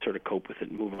sort of cope with it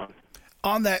and move on.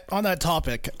 On that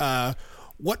topic,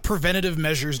 what preventative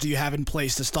measures do you have in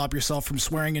place to stop yourself from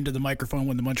swearing into the microphone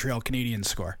when the Montreal Canadiens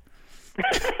score?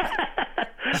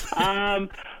 I'll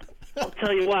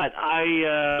tell you what,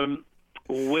 I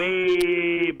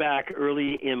way back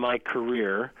early in my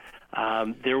career,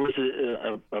 there was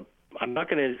I'm not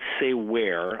going to say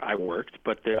where I worked,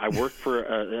 but I worked for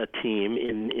a team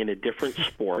in a different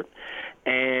sport,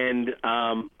 and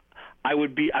I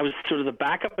was sort of the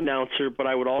backup announcer, but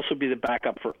I would also be the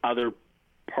backup for other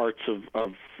parts of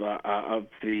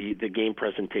the game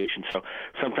presentation. So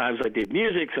sometimes I did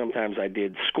music, sometimes I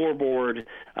did scoreboard.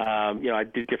 I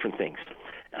did different things.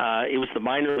 It was the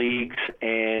minor leagues,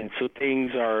 and so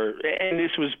and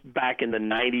this was back in the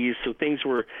 90s, so things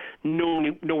were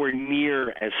nowhere near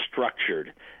as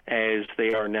structured as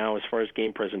they are now as far as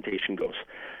game presentation goes.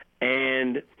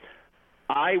 And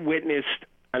I witnessed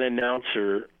an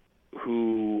announcer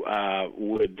who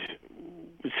would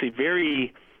say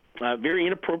very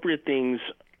inappropriate things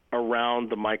around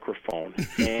the microphone.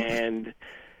 And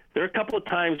there are a couple of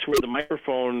times where the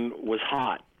microphone was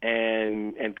hot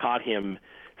and caught him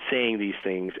saying these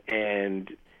things, and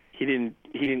he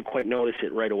didn't quite notice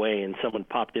it right away, and someone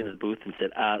popped into the booth and said,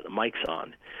 the mic's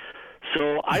on.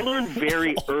 So I learned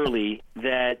very early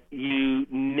that you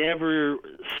never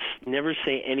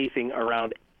say anything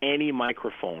around any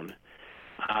microphone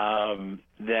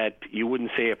that you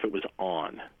wouldn't say if it was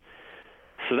on.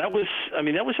 So that was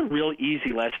a real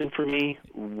easy lesson for me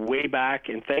way back,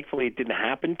 and thankfully it didn't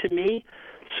happen to me.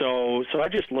 So I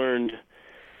just learned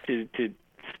to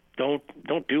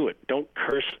don't do it. Don't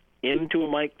curse into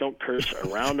a mic. Don't curse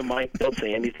around a mic. Don't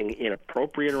say anything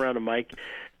inappropriate around a mic,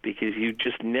 because you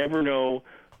just never know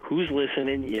who's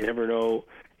listening. You never know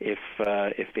if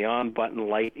the on button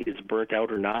light is burnt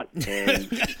out or not, and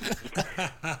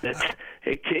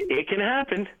it can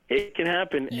happen. It can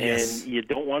happen, yes. And you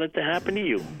don't want it to happen to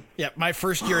you. Yeah, my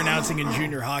first year announcing in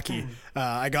junior hockey,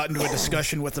 I got into a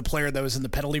discussion with a player that was in the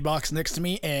penalty box next to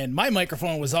me, and my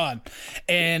microphone was on.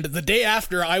 And the day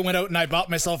after, I went out and I bought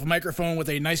myself a microphone with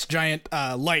a nice giant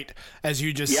light, as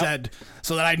you just said,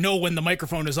 so that I know when the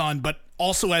microphone is on. But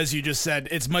also, as you just said,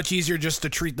 it's much easier just to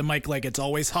treat the mic like it's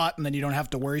always hot, and then you don't have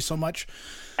to worry so much.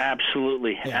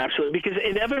 Absolutely, absolutely. Because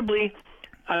inevitably,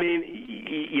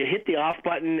 you hit the off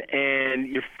button and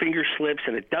your finger slips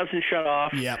and it doesn't shut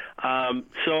off. Yep.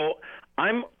 So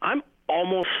I'm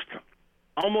almost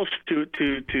to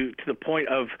the point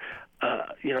of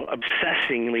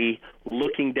obsessingly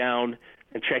looking down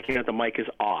and checking that the mic is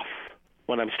off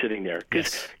when I'm sitting there,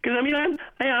 because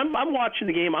I'm watching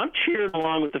the game. I'm cheering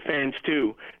along with the fans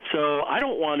too, so I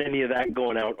don't want any of that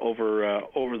going out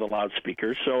over the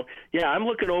loudspeakers. So yeah, I'm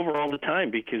looking over all the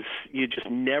time, because you just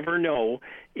never know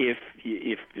if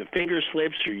the finger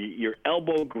slips or your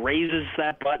elbow grazes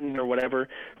that button or whatever.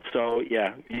 So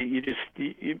yeah, you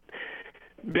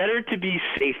better to be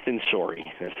safe than sorry,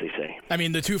 as they say.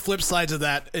 The two flip sides of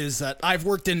that is that I've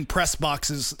worked in press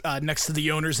boxes next to the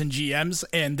owners and GMs,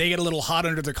 and they get a little hot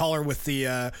under the collar with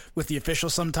the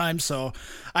officials sometimes. So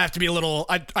I have to be a little.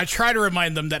 I try to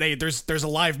remind them that, hey, there's a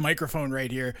live microphone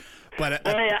right here. But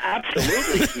yeah,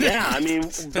 absolutely, yeah.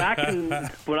 Back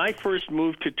when I first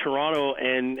moved to Toronto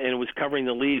and was covering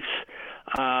the Leafs,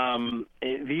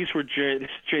 these were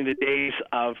during the days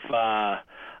of.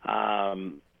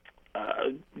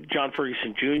 John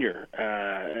Ferguson Jr.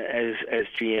 As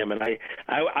GM, and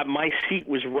I my seat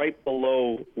was right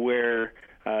below where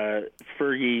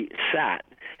Fergie sat,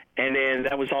 and then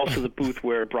that was also the booth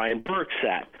where Brian Burke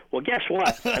sat. Well, guess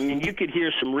what? You could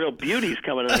hear some real beauties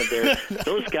coming out of there.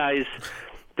 Those guys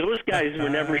were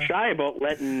never shy about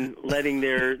letting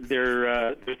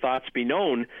their thoughts be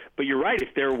known. But you're right.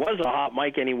 If there was a hot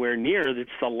mic anywhere near, that's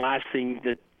the last thing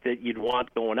that that you'd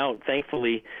want going out.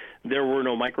 Thankfully, there were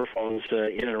no microphones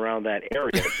in and around that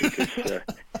area because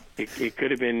it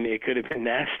could have been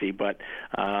nasty. But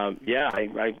I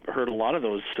heard a lot of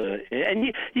those, and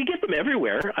you get them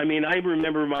everywhere. I mean, I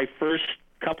remember my first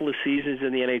couple of seasons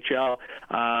in the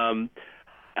NHL.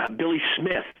 Billy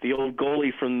Smith, the old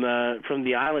goalie from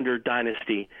the Islander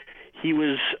dynasty.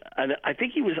 I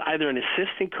think he was either an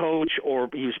assistant coach or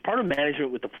he was part of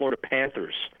management with the Florida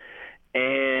Panthers.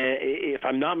 And if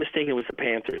I'm not mistaken, it was the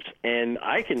Panthers. And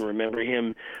I can remember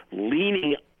him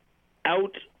leaning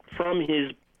out from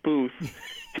his booth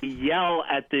to yell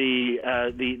at the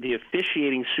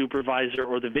officiating supervisor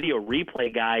or the video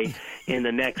replay guy in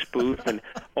the next booth. And,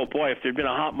 oh, boy, if there'd been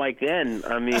a hot mic then,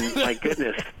 I mean, my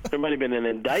goodness, there might have been an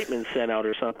indictment sent out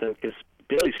or something because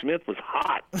Billy Smith was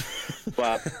hot.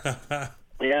 But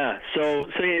yeah, so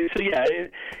yeah,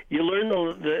 you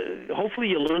learn hopefully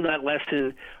you learn that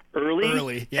lesson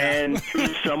early yeah. And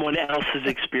through someone else's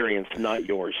experience, not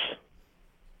yours.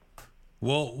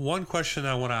 Well, one question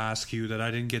I want to ask you that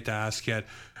I didn't get to ask yet,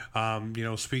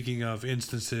 speaking of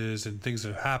instances and things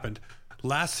that have happened,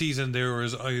 last season there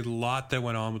was a lot that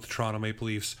went on with the Toronto Maple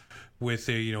Leafs with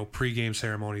pre-game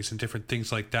ceremonies and different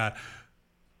things like that.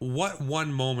 What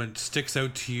one moment sticks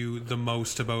out to you the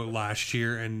most about last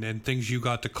year and things you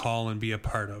got to call and be a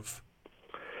part of?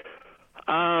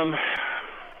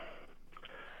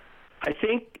 I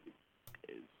think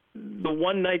the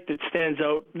one night that stands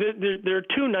out, there are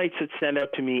two nights that stand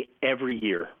out to me every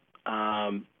year.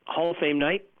 Hall of Fame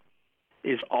night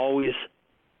is always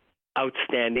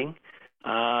outstanding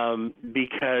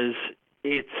because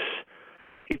it's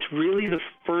really the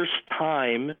first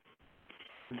time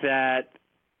that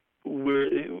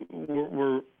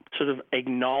we're sort of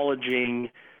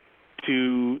acknowledging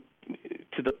to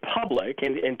the public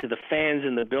and to the fans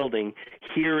in the building,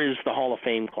 here is the Hall of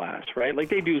Fame class, right? Like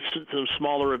they do some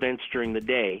smaller events during the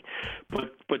day,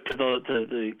 but to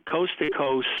the coast to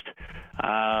coast,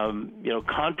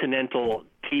 continental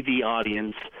TV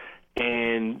audience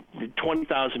and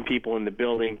 20,000 people in the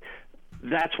building,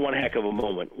 that's one heck of a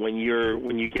moment when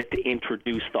you get to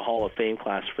introduce the Hall of Fame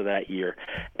class for that year.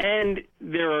 And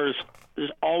there's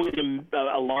always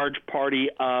a large party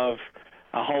of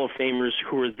Hall of Famers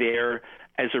who are there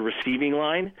as a receiving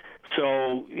line.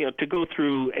 So, to go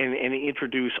through and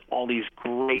introduce all these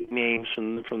great names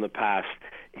from the past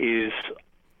is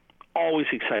always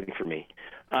exciting for me.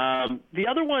 The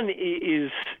other one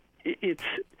is it's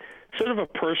sort of a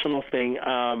personal thing.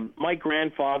 My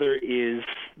grandfather is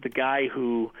the guy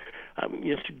who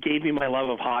gave me my love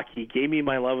of hockey, gave me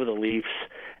my love of the Leafs,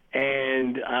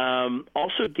 and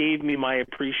also gave me my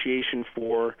appreciation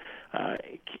for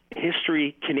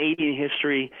history, Canadian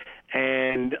history,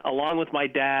 and along with my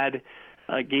dad,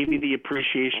 gave me the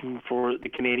appreciation for the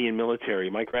Canadian military.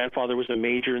 My grandfather was a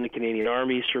major in the Canadian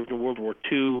Army, served in World War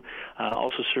II,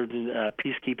 also served in a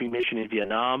peacekeeping mission in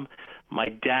Vietnam. My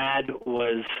dad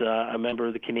was a member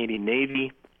of the Canadian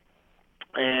Navy.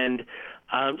 And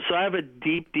so I have a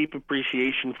deep, deep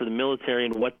appreciation for the military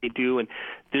and what they do. And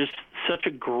there's such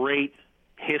a great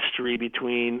history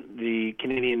between the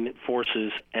Canadian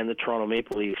Forces and the Toronto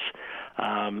Maple Leafs.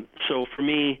 So for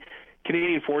me,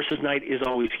 Canadian Forces Night is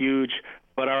always huge,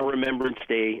 but our Remembrance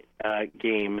Day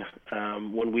game,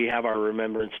 when we have our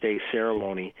Remembrance Day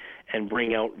ceremony and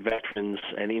bring out veterans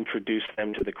and introduce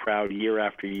them to the crowd year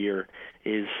after year,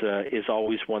 is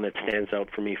always one that stands out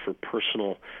for me for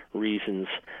personal reasons,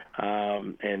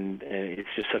 and it's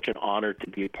just such an honor to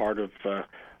be a part of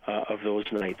those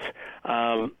nights.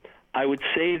 I would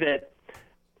say that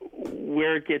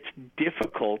where it gets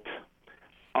difficult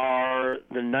are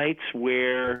the nights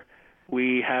where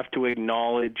we have to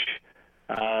acknowledge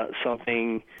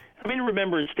something. I mean,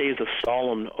 Remembrance Day is a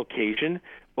solemn occasion,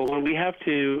 but when we have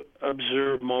to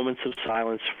observe moments of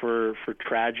silence for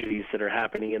tragedies that are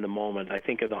happening in the moment, I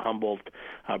think of the Humboldt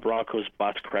Broncos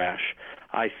bus crash.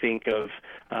 I think of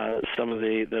some of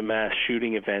the mass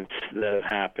shooting events that have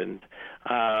happened.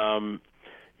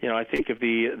 I think of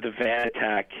the van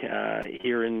attack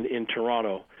here in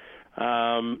Toronto.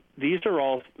 These are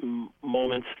all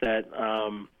moments that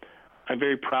I'm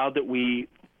very proud that we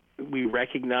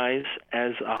recognize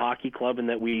as a hockey club, and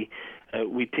that we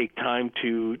take time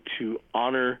to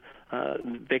honor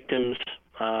victims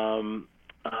of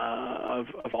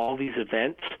all these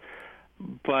events.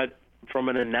 But from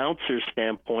an announcer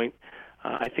standpoint,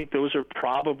 I think those are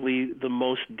probably the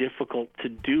most difficult to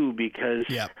do because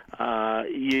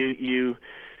you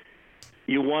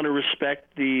want to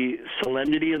respect the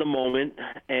solemnity of the moment,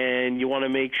 and you want to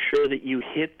make sure that you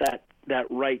hit that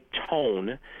right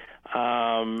tone.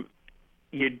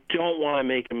 you don't want to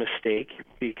make a mistake,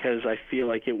 because I feel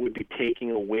like it would be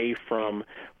taking away from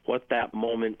what that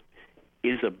moment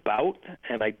is about,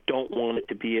 and I don't want it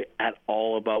to be at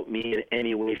all about me in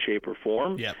any way, shape, or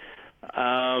form. Yep.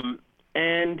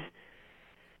 And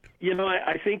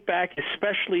I think back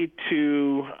especially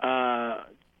to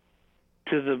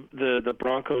the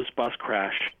Broncos bus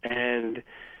crash, and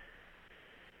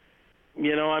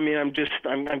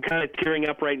I'm kind of tearing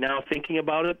up right now thinking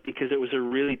about it, because it was a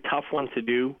really tough one to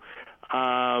do.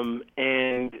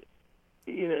 And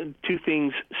two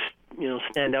things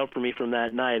stand out for me from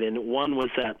that night, and one was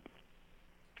that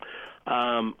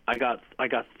I got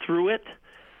through it,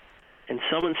 and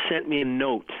someone sent me a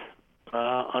note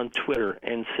on Twitter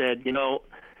and said,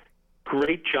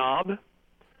 great job.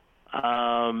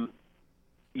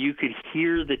 You could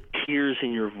hear the tears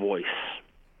in your voice.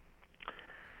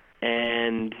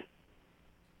 And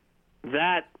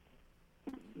that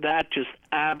just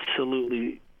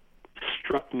absolutely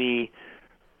struck me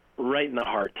right in the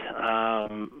heart,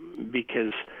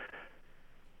 because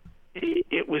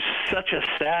it was such a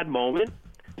sad moment,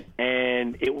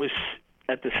 and it was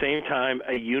at the same time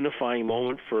a unifying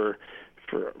moment for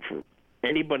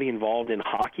anybody involved in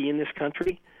hockey in this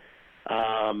country,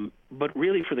 but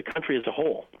really for the country as a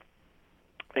whole.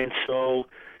 And so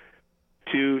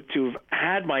to have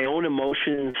had my own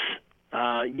emotions,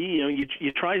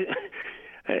 you try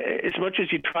as much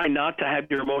as you try not to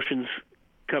have your emotions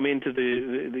come into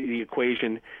the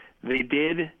equation. They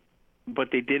did,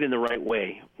 but they did in the right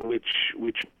way, which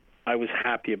I was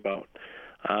happy about.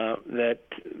 That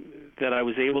I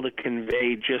was able to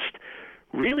convey just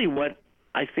really what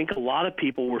I think a lot of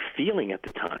people were feeling at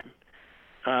the time.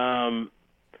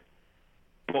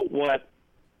 But what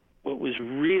was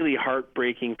really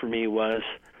heartbreaking for me was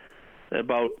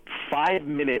about 5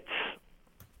 minutes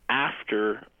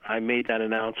after I made that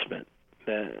announcement,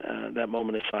 that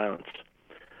moment of silence,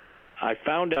 I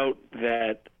found out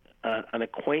that an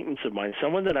acquaintance of mine,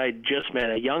 someone that I just met,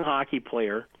 a young hockey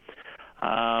player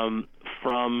from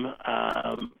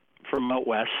out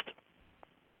west,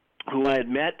 who I had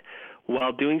met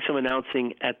while doing some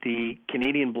announcing at the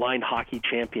Canadian Blind Hockey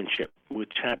Championship,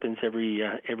 which happens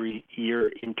every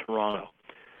year in Toronto.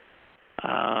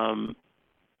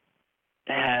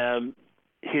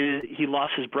 He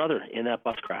lost his brother in that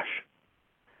bus crash,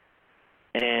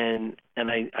 and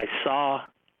I saw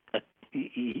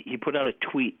he put out a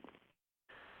tweet,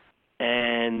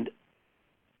 and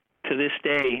to this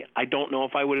day I don't know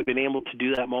if I would have been able to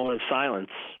do that moment of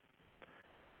silence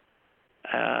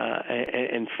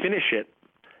and finish it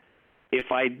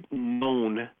if I'd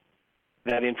known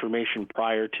that information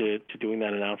prior to doing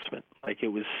that announcement. Like,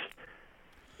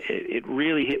 it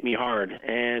really hit me hard,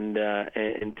 and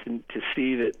to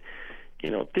see that,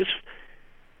 this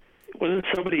wasn't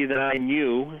somebody that I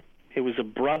knew. It was a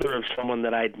brother of someone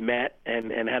that I'd met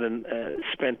and had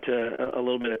spent a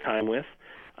little bit of time with.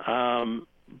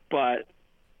 But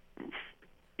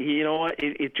you know what?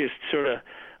 It just sort of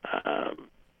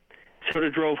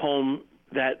drove home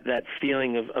that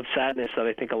feeling of sadness that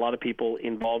I think a lot of people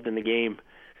involved in the game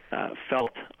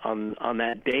felt on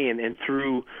that day and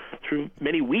through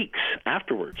many weeks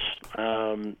afterwards.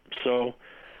 So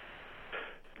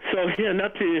yeah,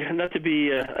 not to be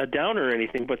a downer or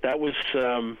anything, but that was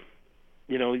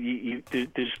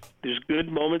there's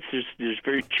good moments, there's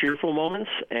very cheerful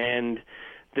moments, and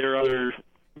there are other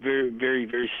very, very,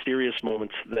 very serious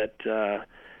moments that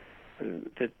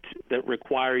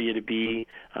require you to be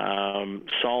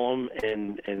solemn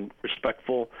and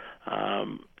respectful,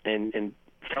 and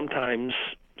sometimes,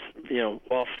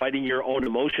 while fighting your own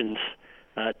emotions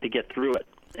to get through it.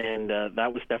 And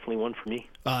that was definitely one for me.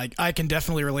 I can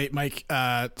definitely relate, Mike.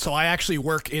 So I actually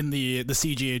work in the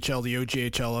CGHL, the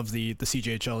OGHL of the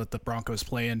CGHL that the Broncos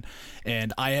play in,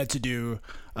 and I had to do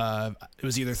it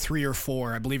was either 3 or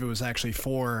 4. I believe it was actually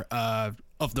 4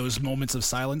 of those moments of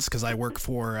silence, because I work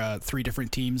for 3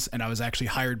 different teams, and I was actually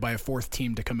hired by a 4th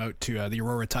team to come out to the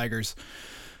Aurora Tigers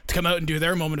to come out and do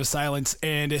their moment of silence.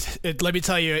 And it let me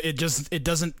tell you, it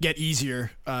doesn't get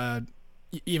easier.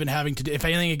 Even having to do, if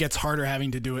anything, it gets harder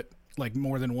having to do it like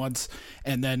more than once,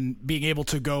 and then being able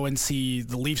to go and see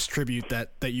the Leafs tribute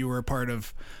that you were a part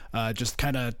of, just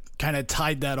kind of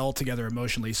tied that all together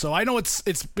emotionally. So I know it's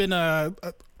been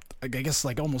I guess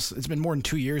like almost, it's been more than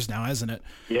 2 years now, hasn't it?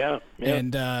 Yeah.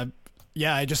 And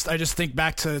I just think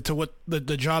back to what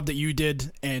the job that you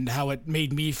did and how it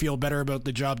made me feel better about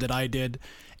the job that I did,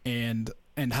 and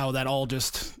how that all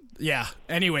just. Yeah.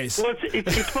 Anyways. Well,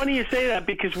 it's funny you say that,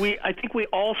 because I think we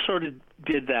all sort of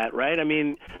did that, right? I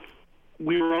mean,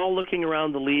 we were all looking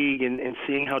around the league and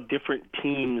seeing how different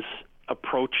teams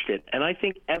approached it, and I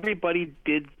think everybody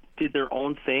did did their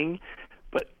own thing,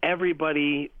 but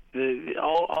everybody,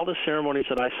 all the ceremonies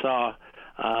that I saw,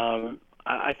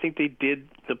 I think they did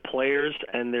the players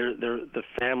and the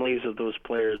families of those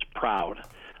players proud,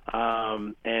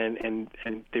 and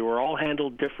they were all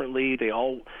handled differently. They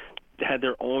all had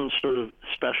their own sort of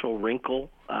special wrinkle,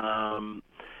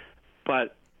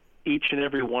 but each and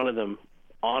every one of them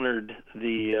honored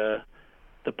the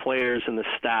players and the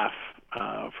staff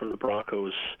for the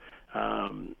Broncos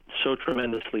so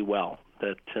tremendously well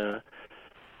that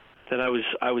I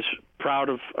was proud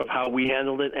of how we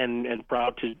handled it, and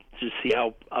proud to see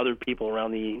how other people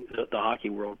around the hockey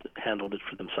world handled it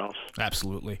for themselves.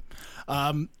 Absolutely.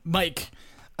 Mike,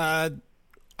 I'm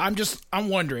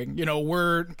wondering,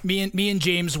 me and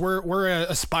James, we're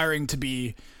aspiring to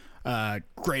be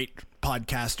great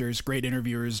podcasters, great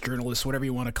interviewers, journalists, whatever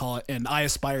you want to call it, and I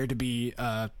aspire to be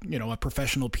a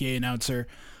professional PA announcer.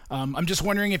 I'm just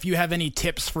wondering if you have any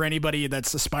tips for anybody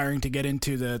that's aspiring to get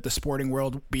into the sporting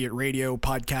world, be it radio,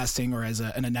 podcasting, or as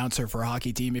an announcer for a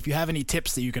hockey team. If you have any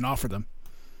tips that you can offer them.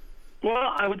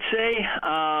 Well, I would say,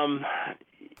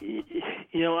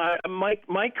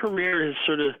 my career has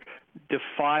sort of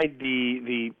defied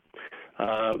the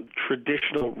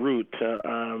traditional route.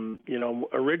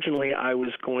 Originally I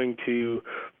was going to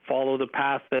follow the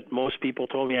path that most people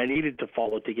told me I needed to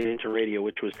follow to get into radio,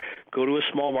 which was go to a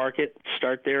small market,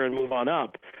 start there, and move on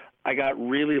up. I got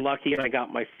really lucky, and I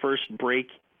got my first break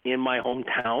in my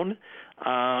hometown.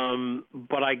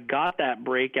 But I got that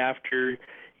break after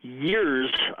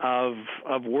years of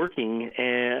working,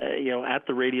 at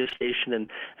the radio station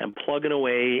and plugging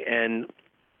away and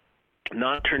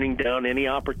not turning down any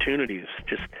opportunities.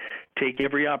 Just take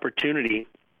every opportunity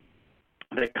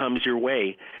that comes your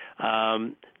way.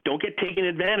 Don't get taken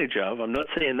advantage of. I'm not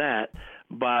saying that,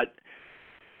 but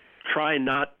try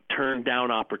not turn down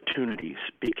opportunities,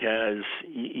 because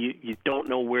you don't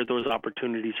know where those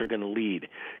opportunities are going to lead.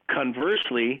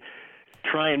 Conversely,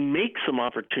 try and make some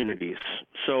opportunities.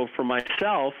 So for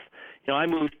myself, I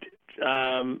moved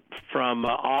from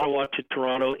Ottawa to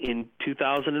Toronto in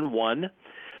 2001.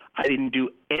 I didn't do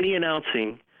any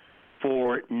announcing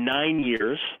for 9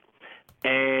 years,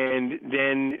 and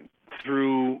then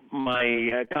through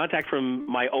my contact from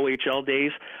my OHL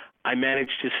days, I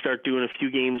managed to start doing a few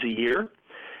games a year,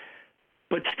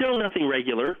 but still nothing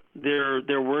regular.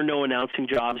 There were no announcing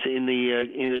jobs in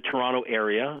the Toronto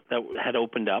area that had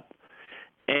opened up,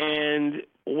 and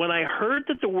when I heard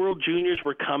that the World Juniors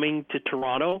were coming to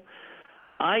Toronto,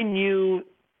 I knew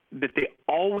that they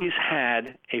always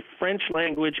had a French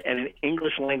language and an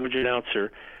English language announcer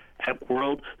at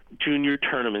World Junior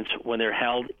tournaments when they're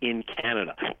held in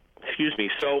Canada. Excuse me.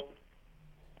 So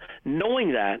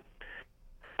knowing that,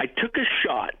 I took a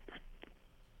shot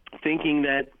thinking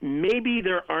that maybe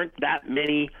there aren't that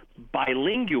many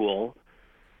bilingual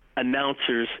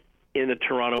announcers in the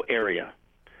Toronto area.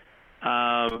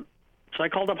 So I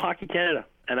called up Hockey Canada,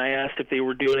 and I asked if they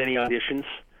were doing any auditions,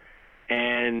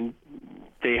 and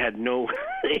they had no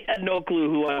clue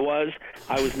who I was.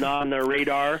 I was not on their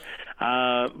radar,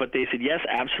 but they said yes,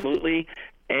 absolutely.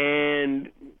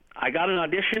 And I got an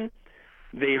audition.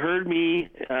 They heard me,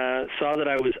 saw that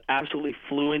I was absolutely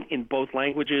fluent in both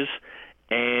languages,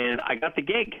 and I got the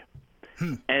gig.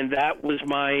 And that was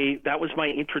my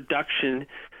introduction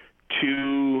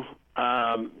to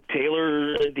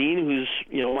Taylor Dean, who's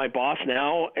my boss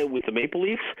now with the Maple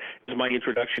Leafs. It was my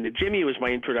introduction to Jimmy. It was my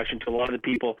introduction to a lot of the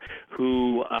people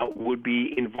who would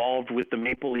be involved with the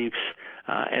Maple Leafs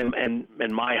and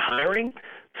my hiring.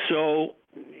 So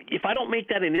if I don't make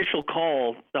that initial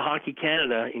call to Hockey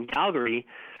Canada in Calgary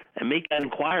and make that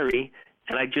inquiry,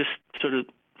 and I just sort of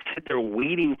sit there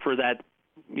waiting for that,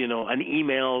 an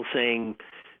email saying,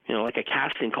 like a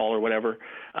casting call or whatever,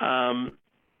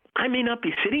 I may not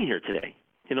be sitting here today.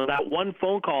 That one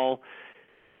phone call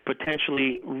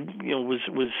potentially,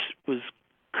 was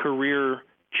career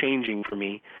changing for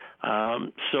me.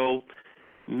 So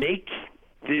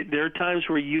there are times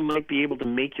where you might be able to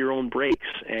make your own breaks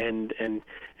and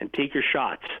take your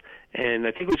shots. And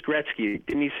I think it was Gretzky.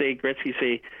 Didn't he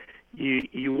say, you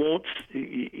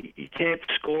can't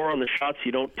score on the shots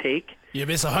you don't take? You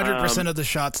miss 100% of the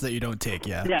shots that you don't take,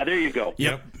 yeah. Yeah, there you go.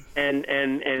 Yep. And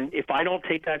if I don't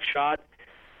take that shot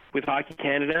with Hockey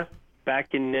Canada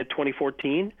back in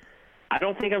 2014, I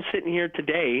don't think I'm sitting here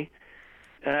today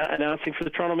announcing for the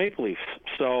Toronto Maple Leafs.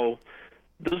 So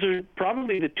those are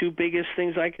probably the two biggest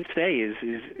things I could say is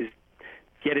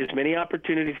get as many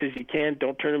opportunities as you can.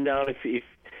 Don't turn them down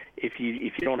if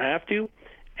you don't have to,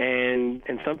 and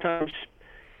sometimes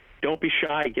don't be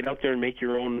shy. Get out there and make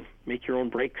your own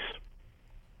breaks.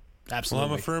 Absolutely.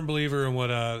 Well, I'm a firm believer in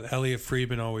what Elliot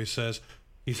Friedman always says.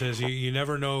 He says you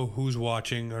never know who's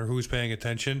watching or who's paying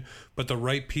attention, but the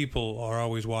right people are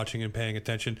always watching and paying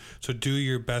attention. So do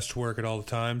your best work at all the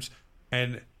times,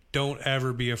 and don't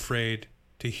ever be afraid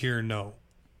to hear no.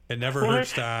 It never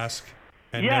hurts to ask,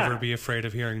 and never be afraid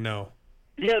of hearing no.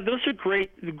 Yeah, those are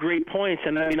great points,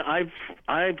 and I mean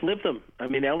I've lived them. I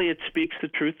mean, Elliot speaks the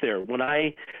truth there. When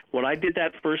I did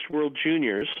that first World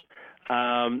Juniors,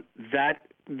 there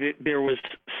was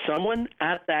someone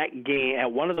at that game,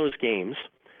 at one of those games,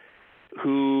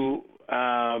 who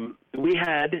we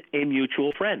had a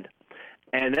mutual friend,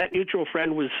 and that mutual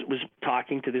friend was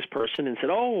talking to this person and said,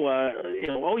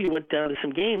 you went down to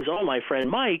some games. Oh, my friend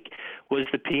Mike was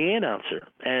the PA announcer,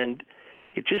 and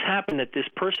it just happened that this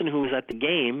person who was at the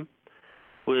game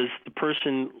was the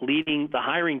person leading the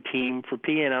hiring team for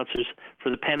PA announcers for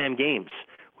the Pan Am Games,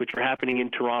 which were happening in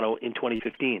Toronto in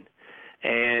 2015.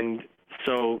 And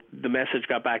so the message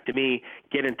got back to me,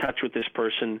 get in touch with this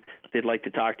person. They'd like to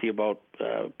talk to you about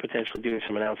potentially doing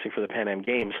some announcing for the Pan Am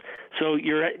Games. So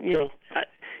you're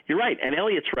right, and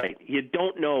Elliot's right. You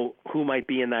don't know who might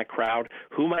be in that crowd,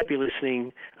 who might be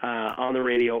listening on the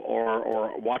radio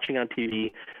or watching on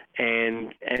TV,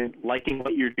 and liking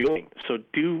what you're doing. So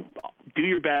do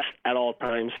your best at all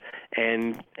times,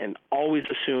 and always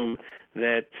assume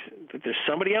that there's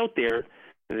somebody out there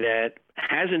that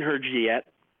hasn't heard you yet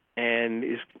and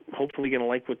is hopefully going to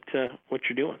like what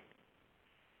you're doing.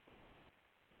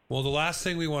 Well, the last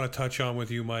thing we want to touch on with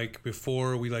you, Mike,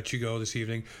 before we let you go this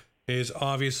evening, is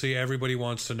obviously everybody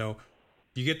wants to know.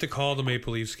 You get to call the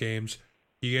Maple Leafs games.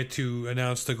 You get to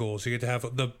announce the goals. You get to have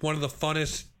one of the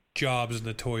funnest jobs in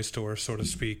the toy store, so to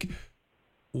speak.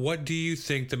 What do you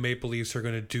think the Maple Leafs are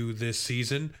going to do this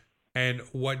season, and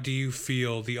what do you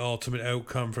feel the ultimate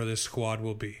outcome for this squad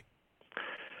will be?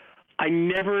 I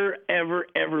never, ever,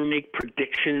 ever make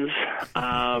predictions,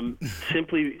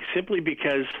 simply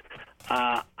because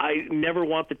I never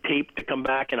want the tape to come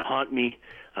back and haunt me.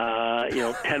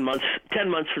 10 months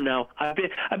from now. I've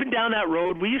been down that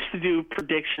road. We used to do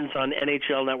predictions on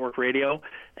NHL Network Radio,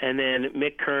 and then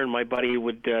Mick Kern, my buddy,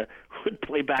 would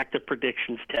play back the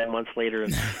predictions 10 months later,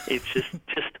 and it's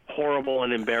just horrible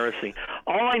and embarrassing.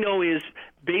 All I know is,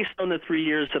 based on the 3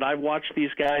 years that I've watched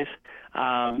these guys,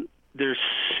 they're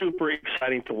super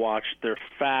exciting to watch. They're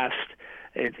fast.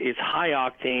 It's high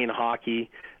octane hockey.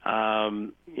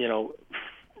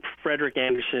 Frederik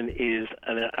Andersen is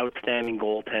an outstanding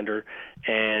goaltender,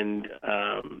 and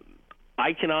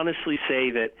I can honestly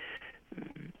say that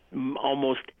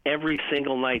almost every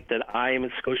single night that I am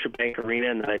at Scotiabank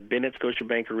Arena and that I've been at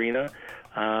Scotiabank Arena,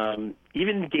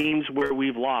 even games where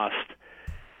we've lost,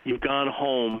 you've gone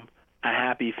home a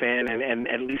happy fan and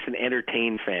at least an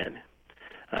entertained fan.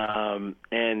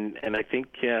 And I think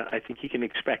you can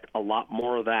expect a lot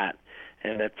more of that.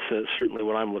 And that's certainly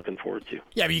what I'm looking forward to.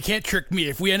 Yeah, but you can't trick me.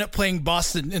 If we end up playing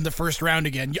Boston in the first round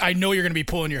again, I know you're going to be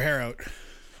pulling your hair out.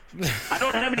 I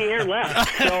don't have any hair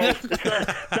left, so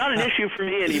it's not an issue for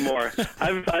me anymore.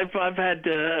 I've had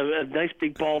a nice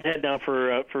big bald head now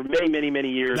for many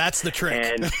years. That's the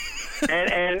trick.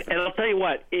 And I'll tell you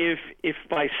what, if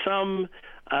by some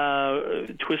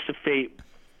twist of fate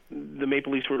the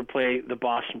Maple Leafs were to play the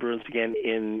Boston Bruins again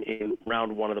in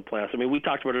round one of the playoffs, I mean, we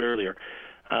talked about it earlier.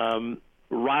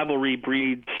 Rivalry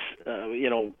breeds,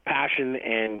 passion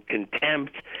and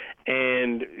contempt.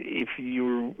 And if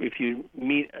you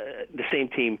meet the same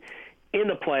team in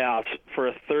the playoffs for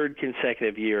a third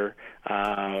consecutive year,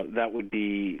 that would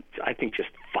be, I think, just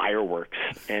fireworks.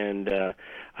 And it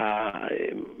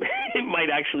might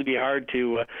actually be hard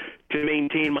to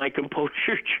maintain my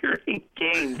composure during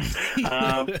games.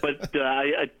 But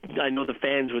I know the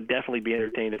fans would definitely be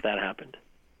entertained if that happened.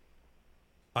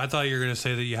 I thought you were going to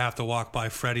say that you have to walk by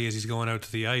Freddie as he's going out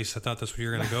to the ice. I thought that's what you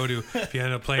were going to go to if you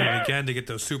end up playing it again to get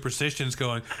those superstitions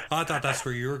going. I thought that's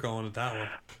where you were going with that one.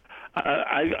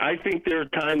 I think there are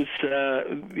times,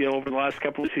 over the last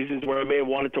couple of seasons where I may have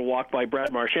wanted to walk by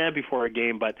Brad Marchand before a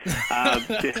game, but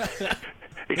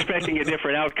expecting a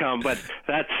different outcome. But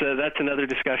that's another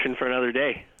discussion for another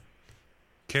day.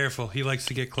 Careful, he likes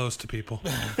to get close to people.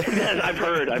 I've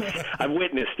heard, I've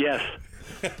witnessed, yes.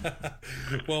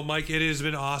 Well, Mike, it has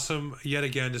been awesome yet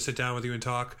again to sit down with you and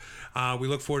talk. We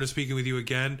look forward to speaking with you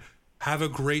again. Have a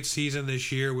great season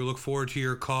this year. We look forward to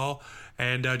your call.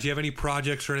 And do you have any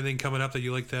projects or anything coming up that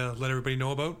you'd like to let everybody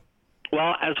know about?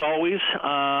 Well, as always,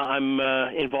 I'm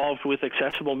involved with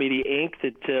Accessible Media Inc.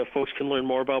 that folks can learn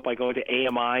more about by going to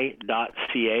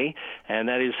ami.ca, and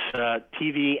that is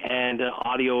TV and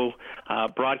audio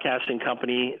broadcasting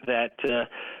company that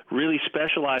really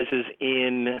specializes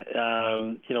in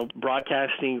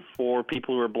broadcasting for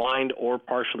people who are blind or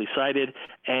partially sighted,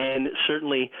 and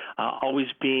certainly always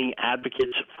being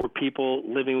advocates for people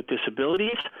living with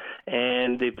disabilities.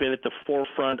 And they've been at the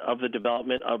forefront of the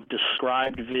development of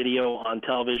described video on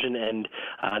television, and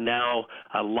now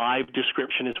live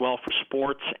description as well for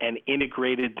sports, and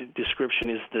integrated description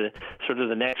is the sort of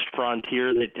the next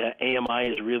frontier that AMI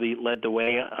has really led the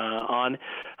way on.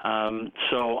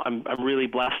 So I'm really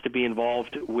blessed to be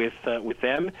involved with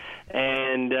them,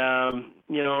 and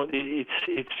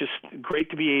it's just great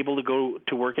to be able to go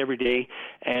to work every day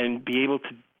and be able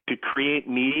to create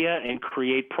media and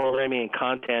create programming and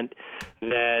content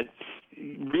that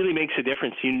really makes a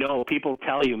difference. People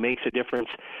tell you makes a difference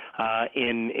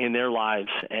in their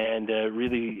lives, and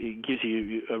really gives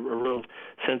you a real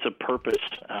sense of purpose.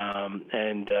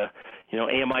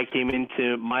 AMI came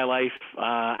into my life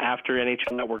after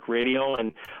NHL Network Radio,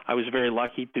 and I was very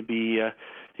lucky to be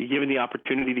given the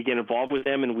opportunity to get involved with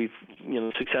them, and we've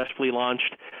successfully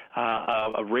launched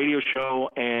a radio show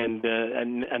and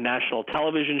a national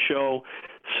television show.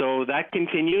 So that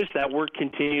continues. That work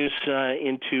continues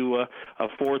into a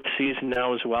fourth season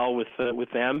now as well with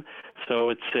them. So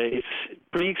it's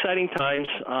pretty exciting times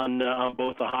on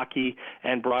both the hockey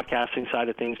and broadcasting side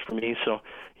of things for me. So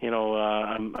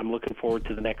I'm looking forward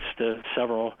to the next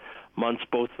several months,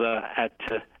 both at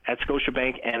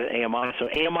Scotiabank and at AMI. So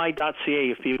AMI.ca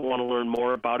if people want to learn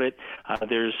more about it.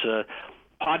 There's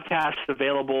podcasts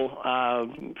available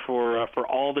for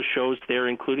all the shows there,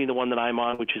 including the one that I'm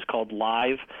on, which is called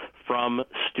Live from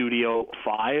Studio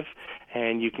 5.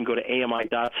 And you can go to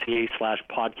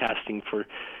AMI.ca/podcasting for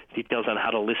details on how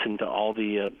to listen to all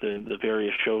the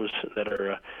various shows that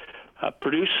are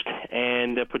produced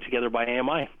and put together by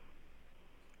AMI.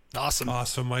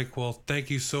 Awesome, Mike. Well, thank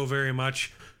you so very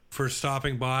much for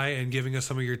stopping by and giving us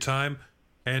some of your time.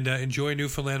 And enjoy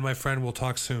Newfoundland, my friend. We'll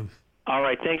talk soon. All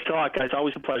right. Thanks a lot, guys.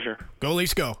 Always a pleasure. Go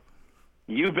Leafs, go.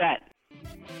 You bet.